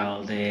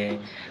lifestyle there.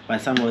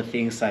 But some of the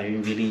things I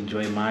didn't really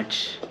enjoy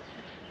much.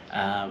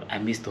 I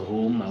missed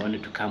home. I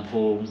wanted to come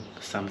home.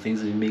 Some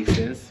things didn't make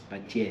sense,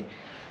 but yeah.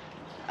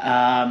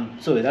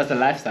 So that's the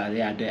lifestyle.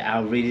 Yeah, I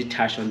already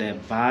touched on the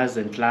bars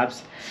and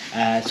clubs.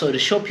 So the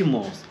shopping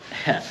malls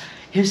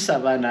in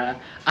Savannah.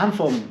 I'm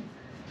from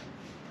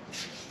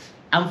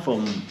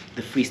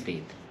the Free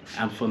State.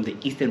 I'm from the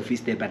Eastern Free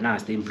State, but now I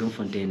stay in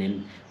Bloemfontein,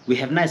 and we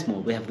have nice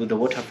mall. We have the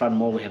Waterfront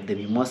Mall. We have the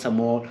Mimosa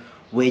Mall,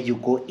 where you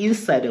go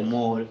inside the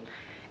mall,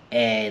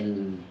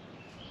 and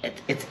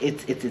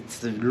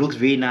it looks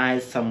very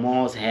nice. Some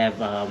malls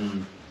have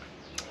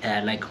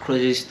like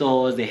grocery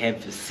stores. They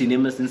have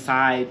cinemas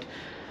inside,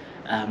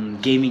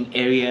 gaming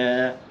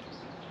area,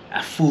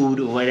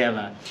 food or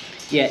whatever.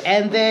 Yeah,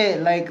 and they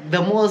like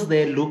the malls.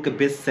 They look a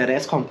bit sad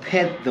as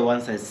compared to the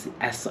ones as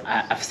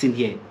I've seen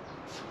here.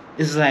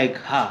 It's like,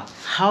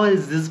 how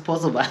is this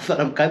possible? I thought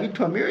I'm coming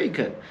to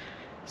America.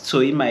 So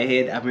in my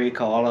head,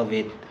 America, all of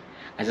it,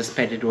 I just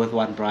painted it with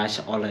one brush.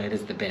 All of it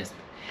is the best.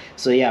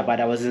 So yeah, but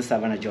I was in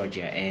Savannah,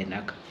 Georgia, and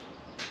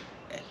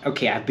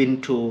okay, I've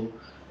been to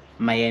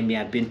Miami.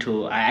 I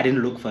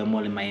didn't look for a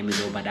mall in Miami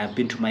though, but I've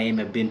been to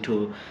Miami. I've been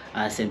to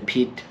St.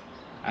 Pete.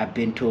 I've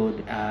been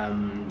to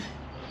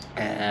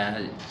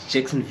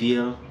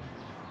Jacksonville,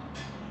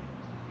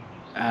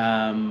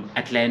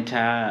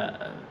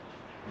 Atlanta,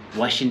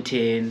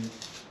 Washington,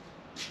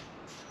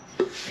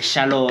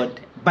 Charlotte,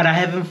 but I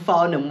haven't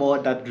found a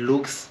mall that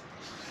looks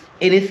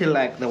anything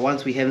like the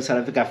ones we have in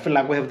South Africa. I feel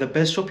like we have the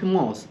best shopping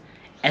malls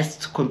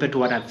as compared to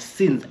what I've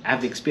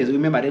experienced.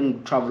 Remember, I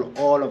didn't travel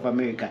all of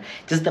America,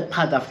 just the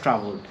part I've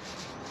traveled.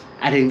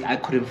 I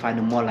couldn't find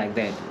a mall like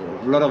that.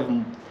 A lot of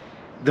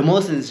the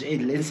malls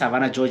in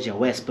Savannah, Georgia,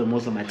 where I spend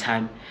most of my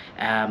time,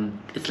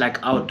 it's like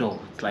outdoor.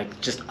 It's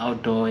like just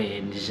outdoor,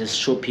 and it's just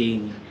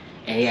shopping,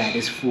 and yeah,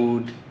 there's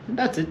food.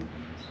 That's it.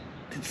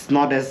 It's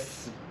not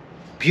as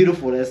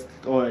beautiful as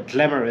or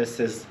glamorous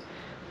as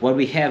what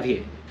we have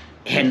here.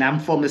 And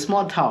I'm from a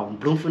small town,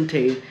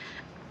 Bloemfontein.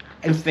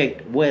 In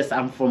fact,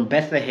 I'm from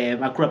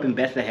Bethlehem. I grew up in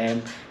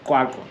Bethlehem,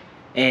 Kwakwa.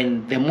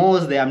 And the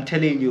malls there, I'm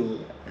telling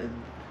you,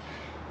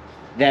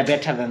 they're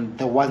better than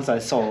the ones I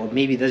saw.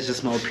 Maybe that's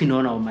just my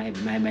opinion or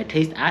my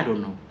taste. I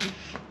don't know.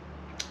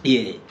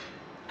 Yeah,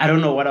 I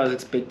don't know what I was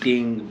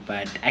expecting,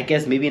 but I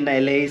guess maybe in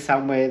LA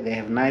somewhere they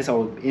have nice,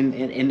 or in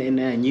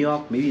New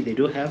York maybe they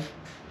do have.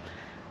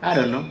 I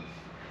don't know.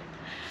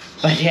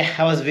 But yeah,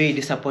 I was very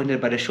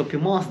disappointed by the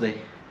shopping malls there.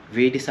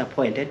 Very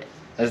disappointed.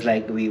 I was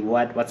like,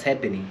 what's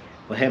happening?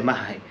 Where am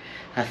I?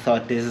 I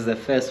thought this is the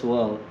first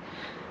world,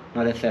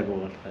 not a third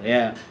world.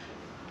 Yeah.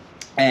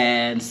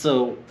 And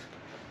so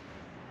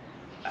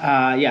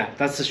yeah,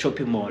 that's the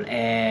shopping mall.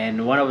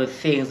 And one of the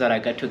things that I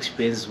got to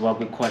experience is what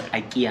we call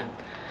IKEA.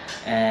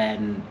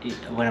 And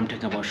when I'm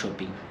talking about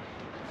shopping,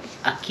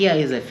 IKEA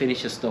is a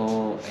furniture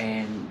store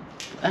and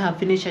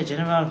furniture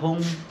general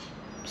home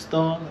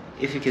store,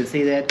 if you can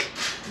say that.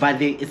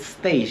 But it's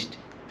staged.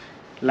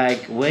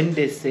 Like when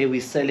they say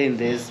we're selling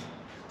this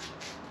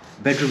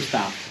bedroom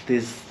stuff,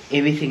 this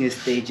everything is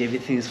staged,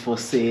 everything is for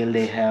sale.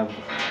 They have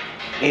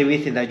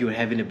everything that you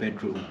have in a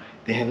bedroom.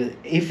 They have,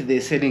 if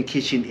they're selling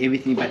kitchen,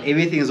 everything, but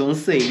everything is on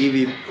sale.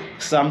 Even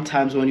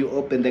sometimes when you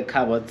open the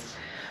cupboards,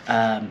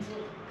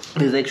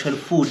 there's actual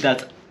food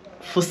that's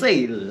for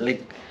sale.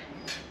 Like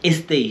it's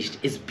staged,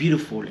 it's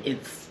beautiful,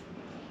 it's,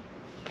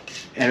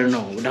 I don't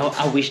know. Now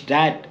I wish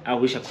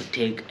I could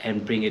take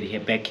and bring it here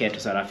back here to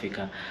South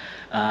Africa.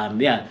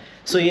 Yeah.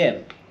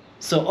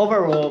 So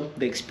overall,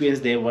 the experience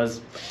there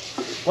was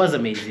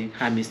amazing.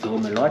 I missed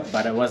home a lot,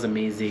 but it was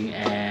amazing.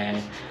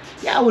 And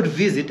yeah, I would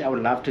visit. I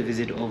would love to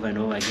visit over and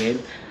over again.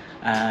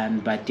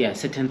 But yeah,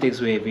 certain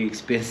things were very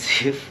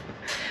expensive,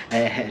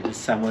 and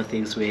some of the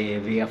things were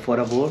very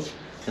affordable.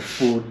 The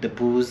food, the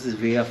booze is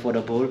very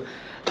affordable,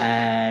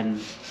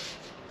 and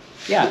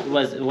yeah, it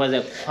was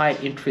a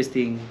quite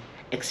interesting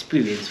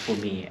experience for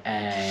me.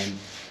 And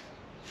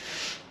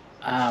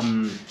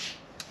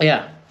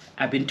yeah,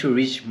 I've been to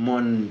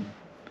Richmond,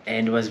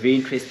 and it was very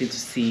interesting to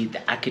see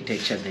the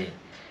architecture there.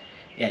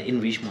 Yeah,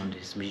 in Richmond,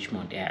 it's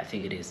Richmond. Yeah, I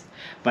think it is.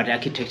 But the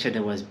architecture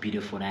there was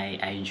beautiful. I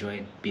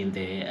enjoyed being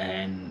there,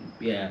 and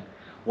yeah,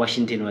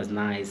 Washington was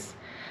nice.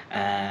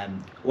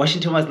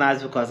 Washington was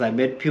nice because I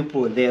met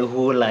people there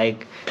who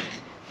like.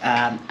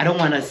 I don't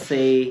want to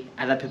say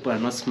other people are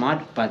not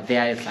smart, but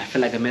I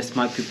feel like I met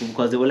smart people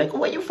because they were like, "Oh,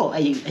 where are you from? Are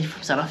you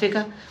from South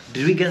Africa?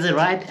 Did we get it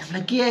right?" I'm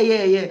like,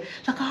 "Yeah."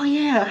 Like, "Oh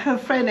yeah, I have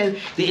a friend," and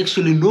they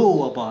actually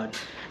know about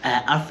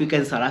Africa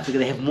and South Africa.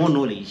 They have more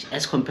knowledge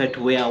as compared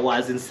to where I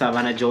was in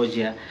Savannah,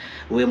 Georgia,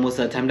 where most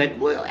of the time, like,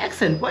 "Well,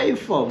 accent, where are you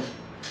from?"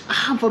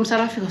 "I'm from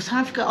South Africa." "South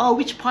Africa? Oh,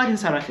 which part in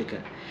South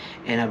Africa?"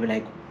 And I'll be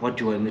like, "What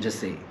do you want me to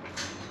say?"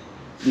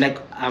 Like,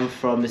 "I'm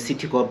from a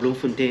city called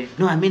Bloemfontein."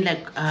 "No, I mean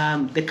like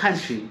the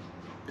country.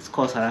 It's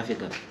called South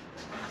Africa."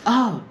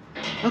 "Oh,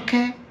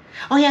 okay.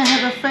 Oh yeah, I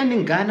have a friend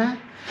in Ghana,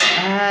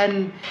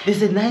 and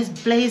there's a nice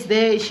place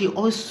there. She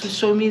also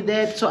showed me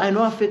that, so I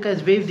know Africa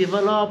is very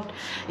developed.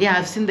 Yeah,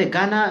 I've seen the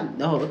Ghana."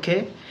 "Oh,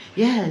 okay.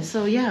 Yeah,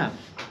 so yeah,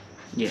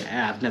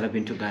 I've never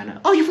been to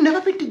Ghana." "Oh, you've never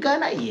been to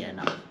Ghana?" "Yeah,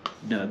 no,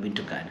 never been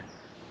to Ghana."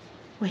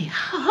 "Wait,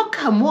 how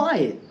come?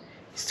 Why?"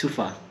 "It's too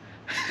far."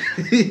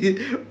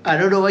 I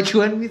don't know what you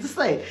want me to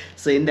say.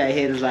 So in their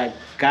head it's like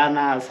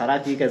Ghana, South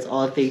Africa, it's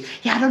all things.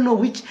 Yeah, I don't know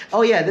which.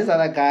 Oh yeah, this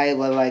other guy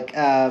was like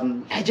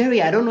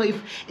Nigeria. I don't know if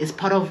it's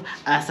part of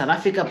South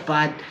Africa,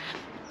 but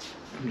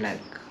I'm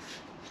like,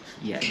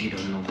 yeah, you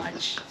don't know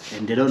much,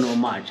 and they don't know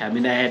much. I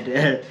mean, I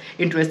had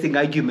interesting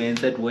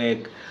arguments at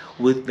work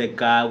with the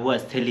guy who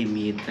was telling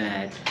me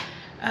that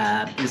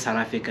in South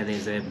Africa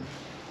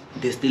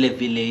there's still a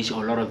village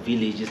or a lot of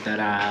villages that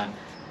are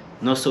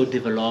not so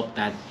developed,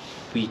 that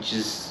the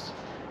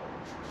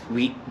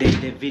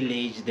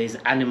village, there's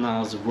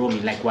animals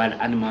roaming, like wild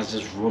animals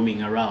just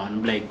roaming around.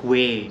 I'm like,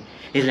 where?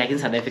 It's like in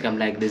South Africa, I'm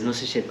like, there's no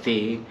such a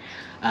thing.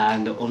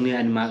 And the only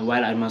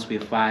wild animals we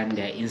find,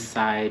 they're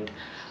inside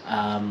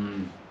a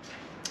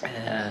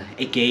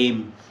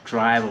game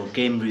drive or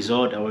game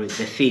resort, or the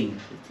thing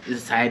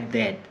inside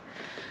that.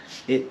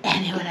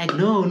 And they were like,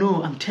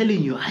 no, I'm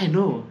telling you, I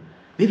know.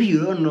 Maybe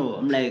you don't know.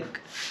 I'm like,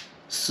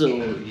 so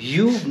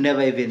you've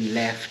never even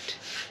left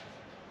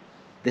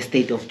the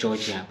state of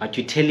Georgia, but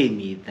you're telling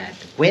me that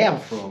where I'm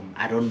from,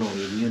 I don't know.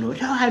 And you know, no,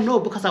 I know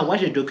because I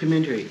watched a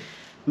documentary.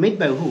 Made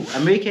by who?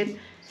 American?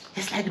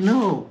 It's like,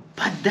 no,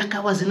 but that guy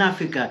was in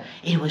Africa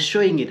and he was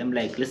showing it. I'm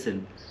like,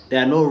 listen,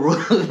 there are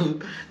no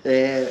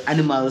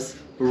animals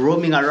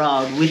roaming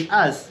around with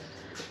us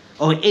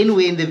or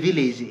anywhere in the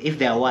village if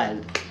they are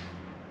wild.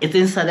 It's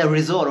inside a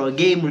resort or a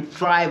game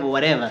drive or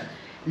whatever.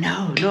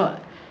 No.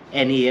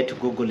 And he had to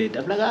Google it.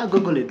 I'm like, I'll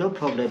Google it, no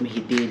problem. He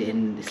did.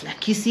 And it's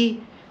like, you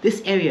see,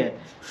 this area.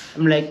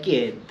 I'm like,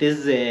 yeah, this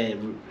is a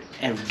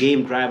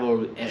game drive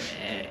or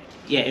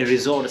a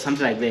resort or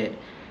something like that.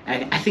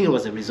 I think it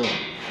was a resort.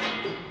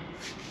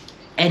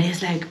 And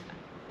he's like,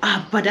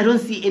 but I don't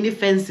see any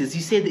fences.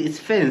 You said it's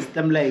fenced.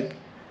 I'm like,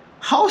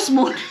 how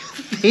small do you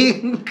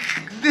think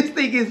this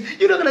thing is?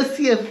 You're not gonna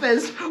see a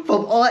fence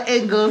from all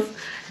angles.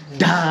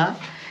 Duh.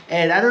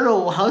 And I don't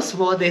know how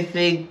small they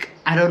think.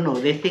 I don't know.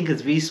 They think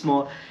it's very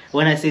small.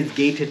 When I say it's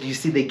gated, you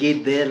see the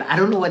gate there. I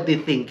don't know what they're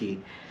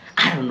thinking.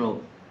 I don't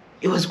know.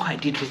 It was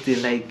quite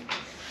interesting. Like,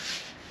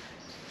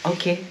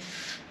 okay,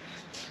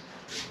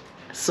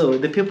 So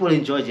the people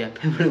in Georgia,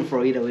 people in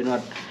Florida, were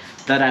not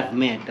that I've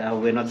met.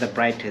 Were not the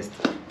brightest.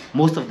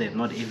 Most of them,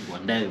 not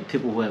everyone. There are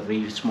people who are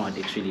very smart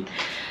actually.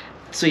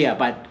 So yeah,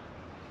 but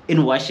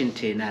in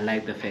Washington, I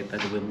like the fact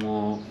that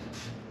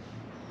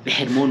they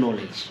had more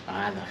knowledge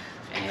rather,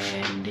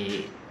 and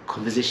the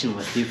conversation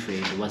was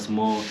different. It was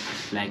more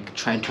like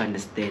trying to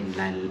understand,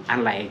 like,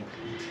 unlike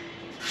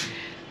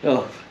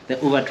the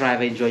Uber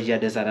driver in Georgia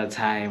this other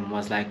time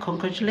was like,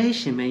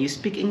 congratulations man, you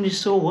speak English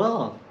so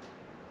well.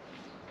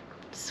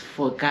 It's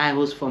for a guy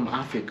who's from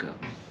Africa.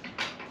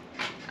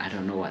 I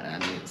don't know what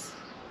that means.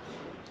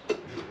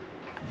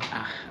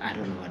 I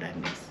don't know what that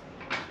means.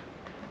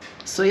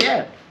 So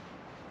yeah,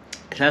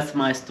 that's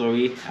my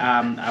story.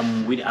 I'm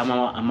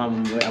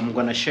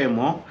gonna share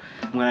more.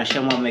 I'm gonna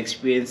share more of my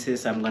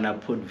experiences. I'm gonna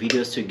put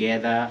videos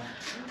together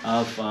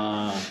of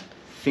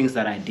things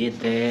that I did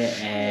there,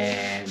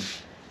 and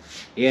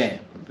yeah,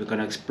 we're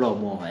gonna explore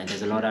more. And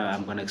there's a lot of,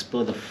 I'm gonna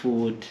explore the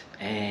food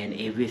and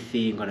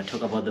everything. I'm gonna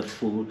talk about the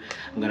food.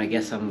 I'm gonna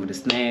get some of the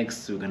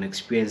snacks. We're gonna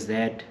experience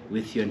that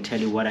with you and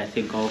tell you what I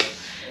think of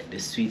the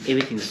sweet.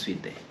 Everything's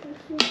sweet there.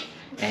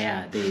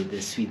 Yeah,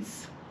 the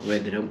sweets, where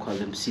they don't call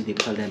them sweet, they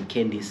call them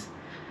candies.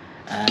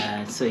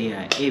 So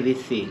yeah,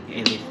 everything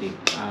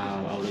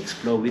I will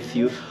explore with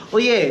you. Oh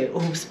yeah,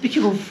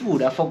 speaking of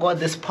food, I forgot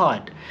this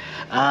part.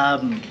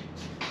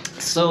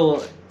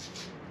 So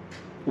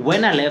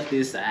when I left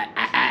this,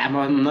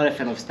 I'm not a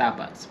fan of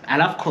Starbucks. I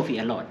love coffee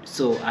a lot,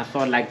 so I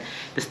thought like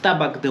the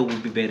Starbucks there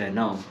would be better.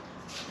 No,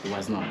 it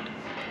was not.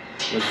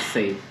 It was the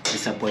same,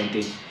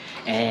 disappointing.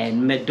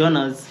 And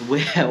McDonald's,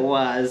 where I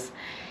was,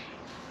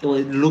 it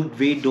looked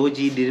very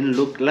dodgy. Didn't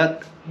look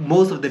like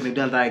most of the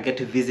McDonald's that I get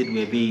to visit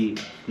will be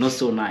not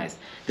so nice.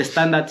 The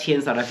standard here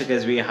in South Africa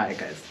is very high,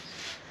 guys.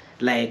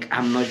 Like,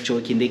 I'm not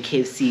joking. The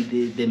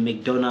KFC, the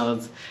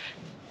McDonald's,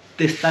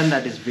 the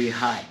standard is very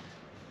high.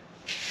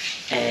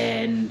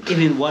 And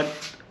even what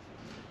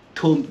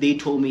they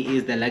told me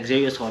is the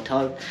luxurious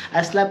hotel.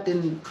 I slept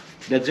in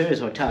luxurious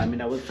hotel. I mean,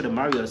 I worked for the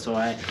Marriott, so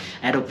I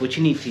had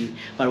opportunity.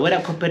 But when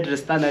I compared the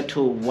standard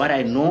to what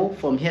I know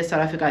from here in South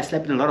Africa, I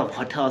slept in a lot of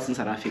hotels in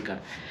South Africa.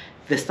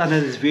 The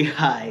standard is very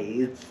high.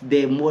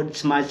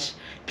 It's much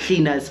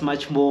cleaner. It's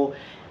much more.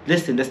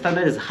 Listen, the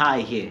standard is high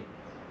here.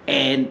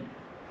 And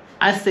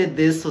I said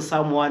this to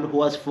someone who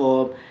was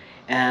from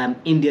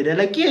India. They're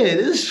like, yeah,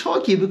 this is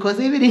shocking because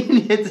even in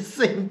India it's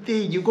the same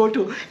thing. You go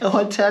to a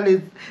hotel,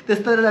 the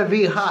standards are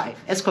very high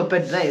as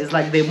compared to that. It's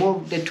like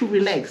they're too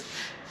relaxed.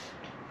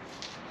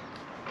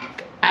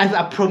 As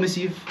I promise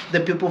you, the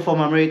people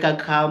from America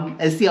come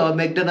and see our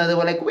McDonald's, they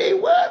were like, wait,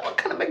 what? What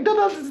kind of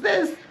McDonald's is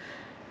this?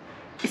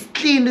 It's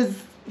clean,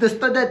 it's the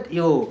standard,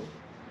 yo.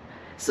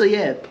 So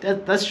yeah,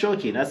 that's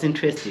shocking, that's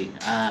interesting.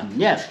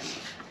 Yeah,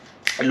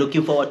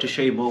 looking forward to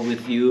sharing more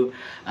with you.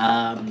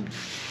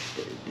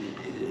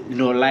 You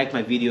know, like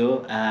my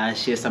video,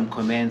 share some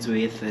comments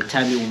with,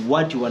 tell me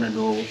what you want to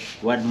know,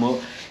 what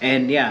more.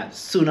 And yeah,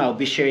 soon I'll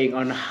be sharing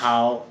on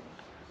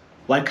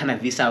what kind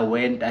of visa I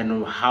went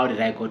and how did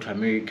I go to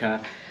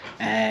America,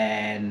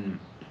 and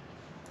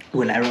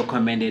will I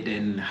recommend it,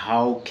 and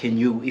how can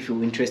you, if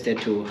you're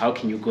interested to, how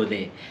can you go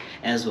there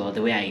as well,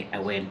 the way I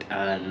went,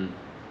 and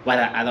what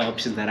are other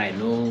options that I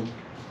know.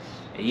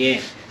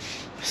 Yeah,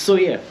 so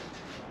yeah.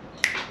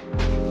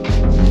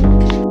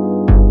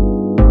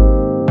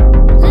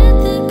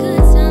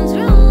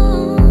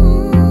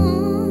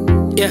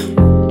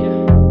 Yeah.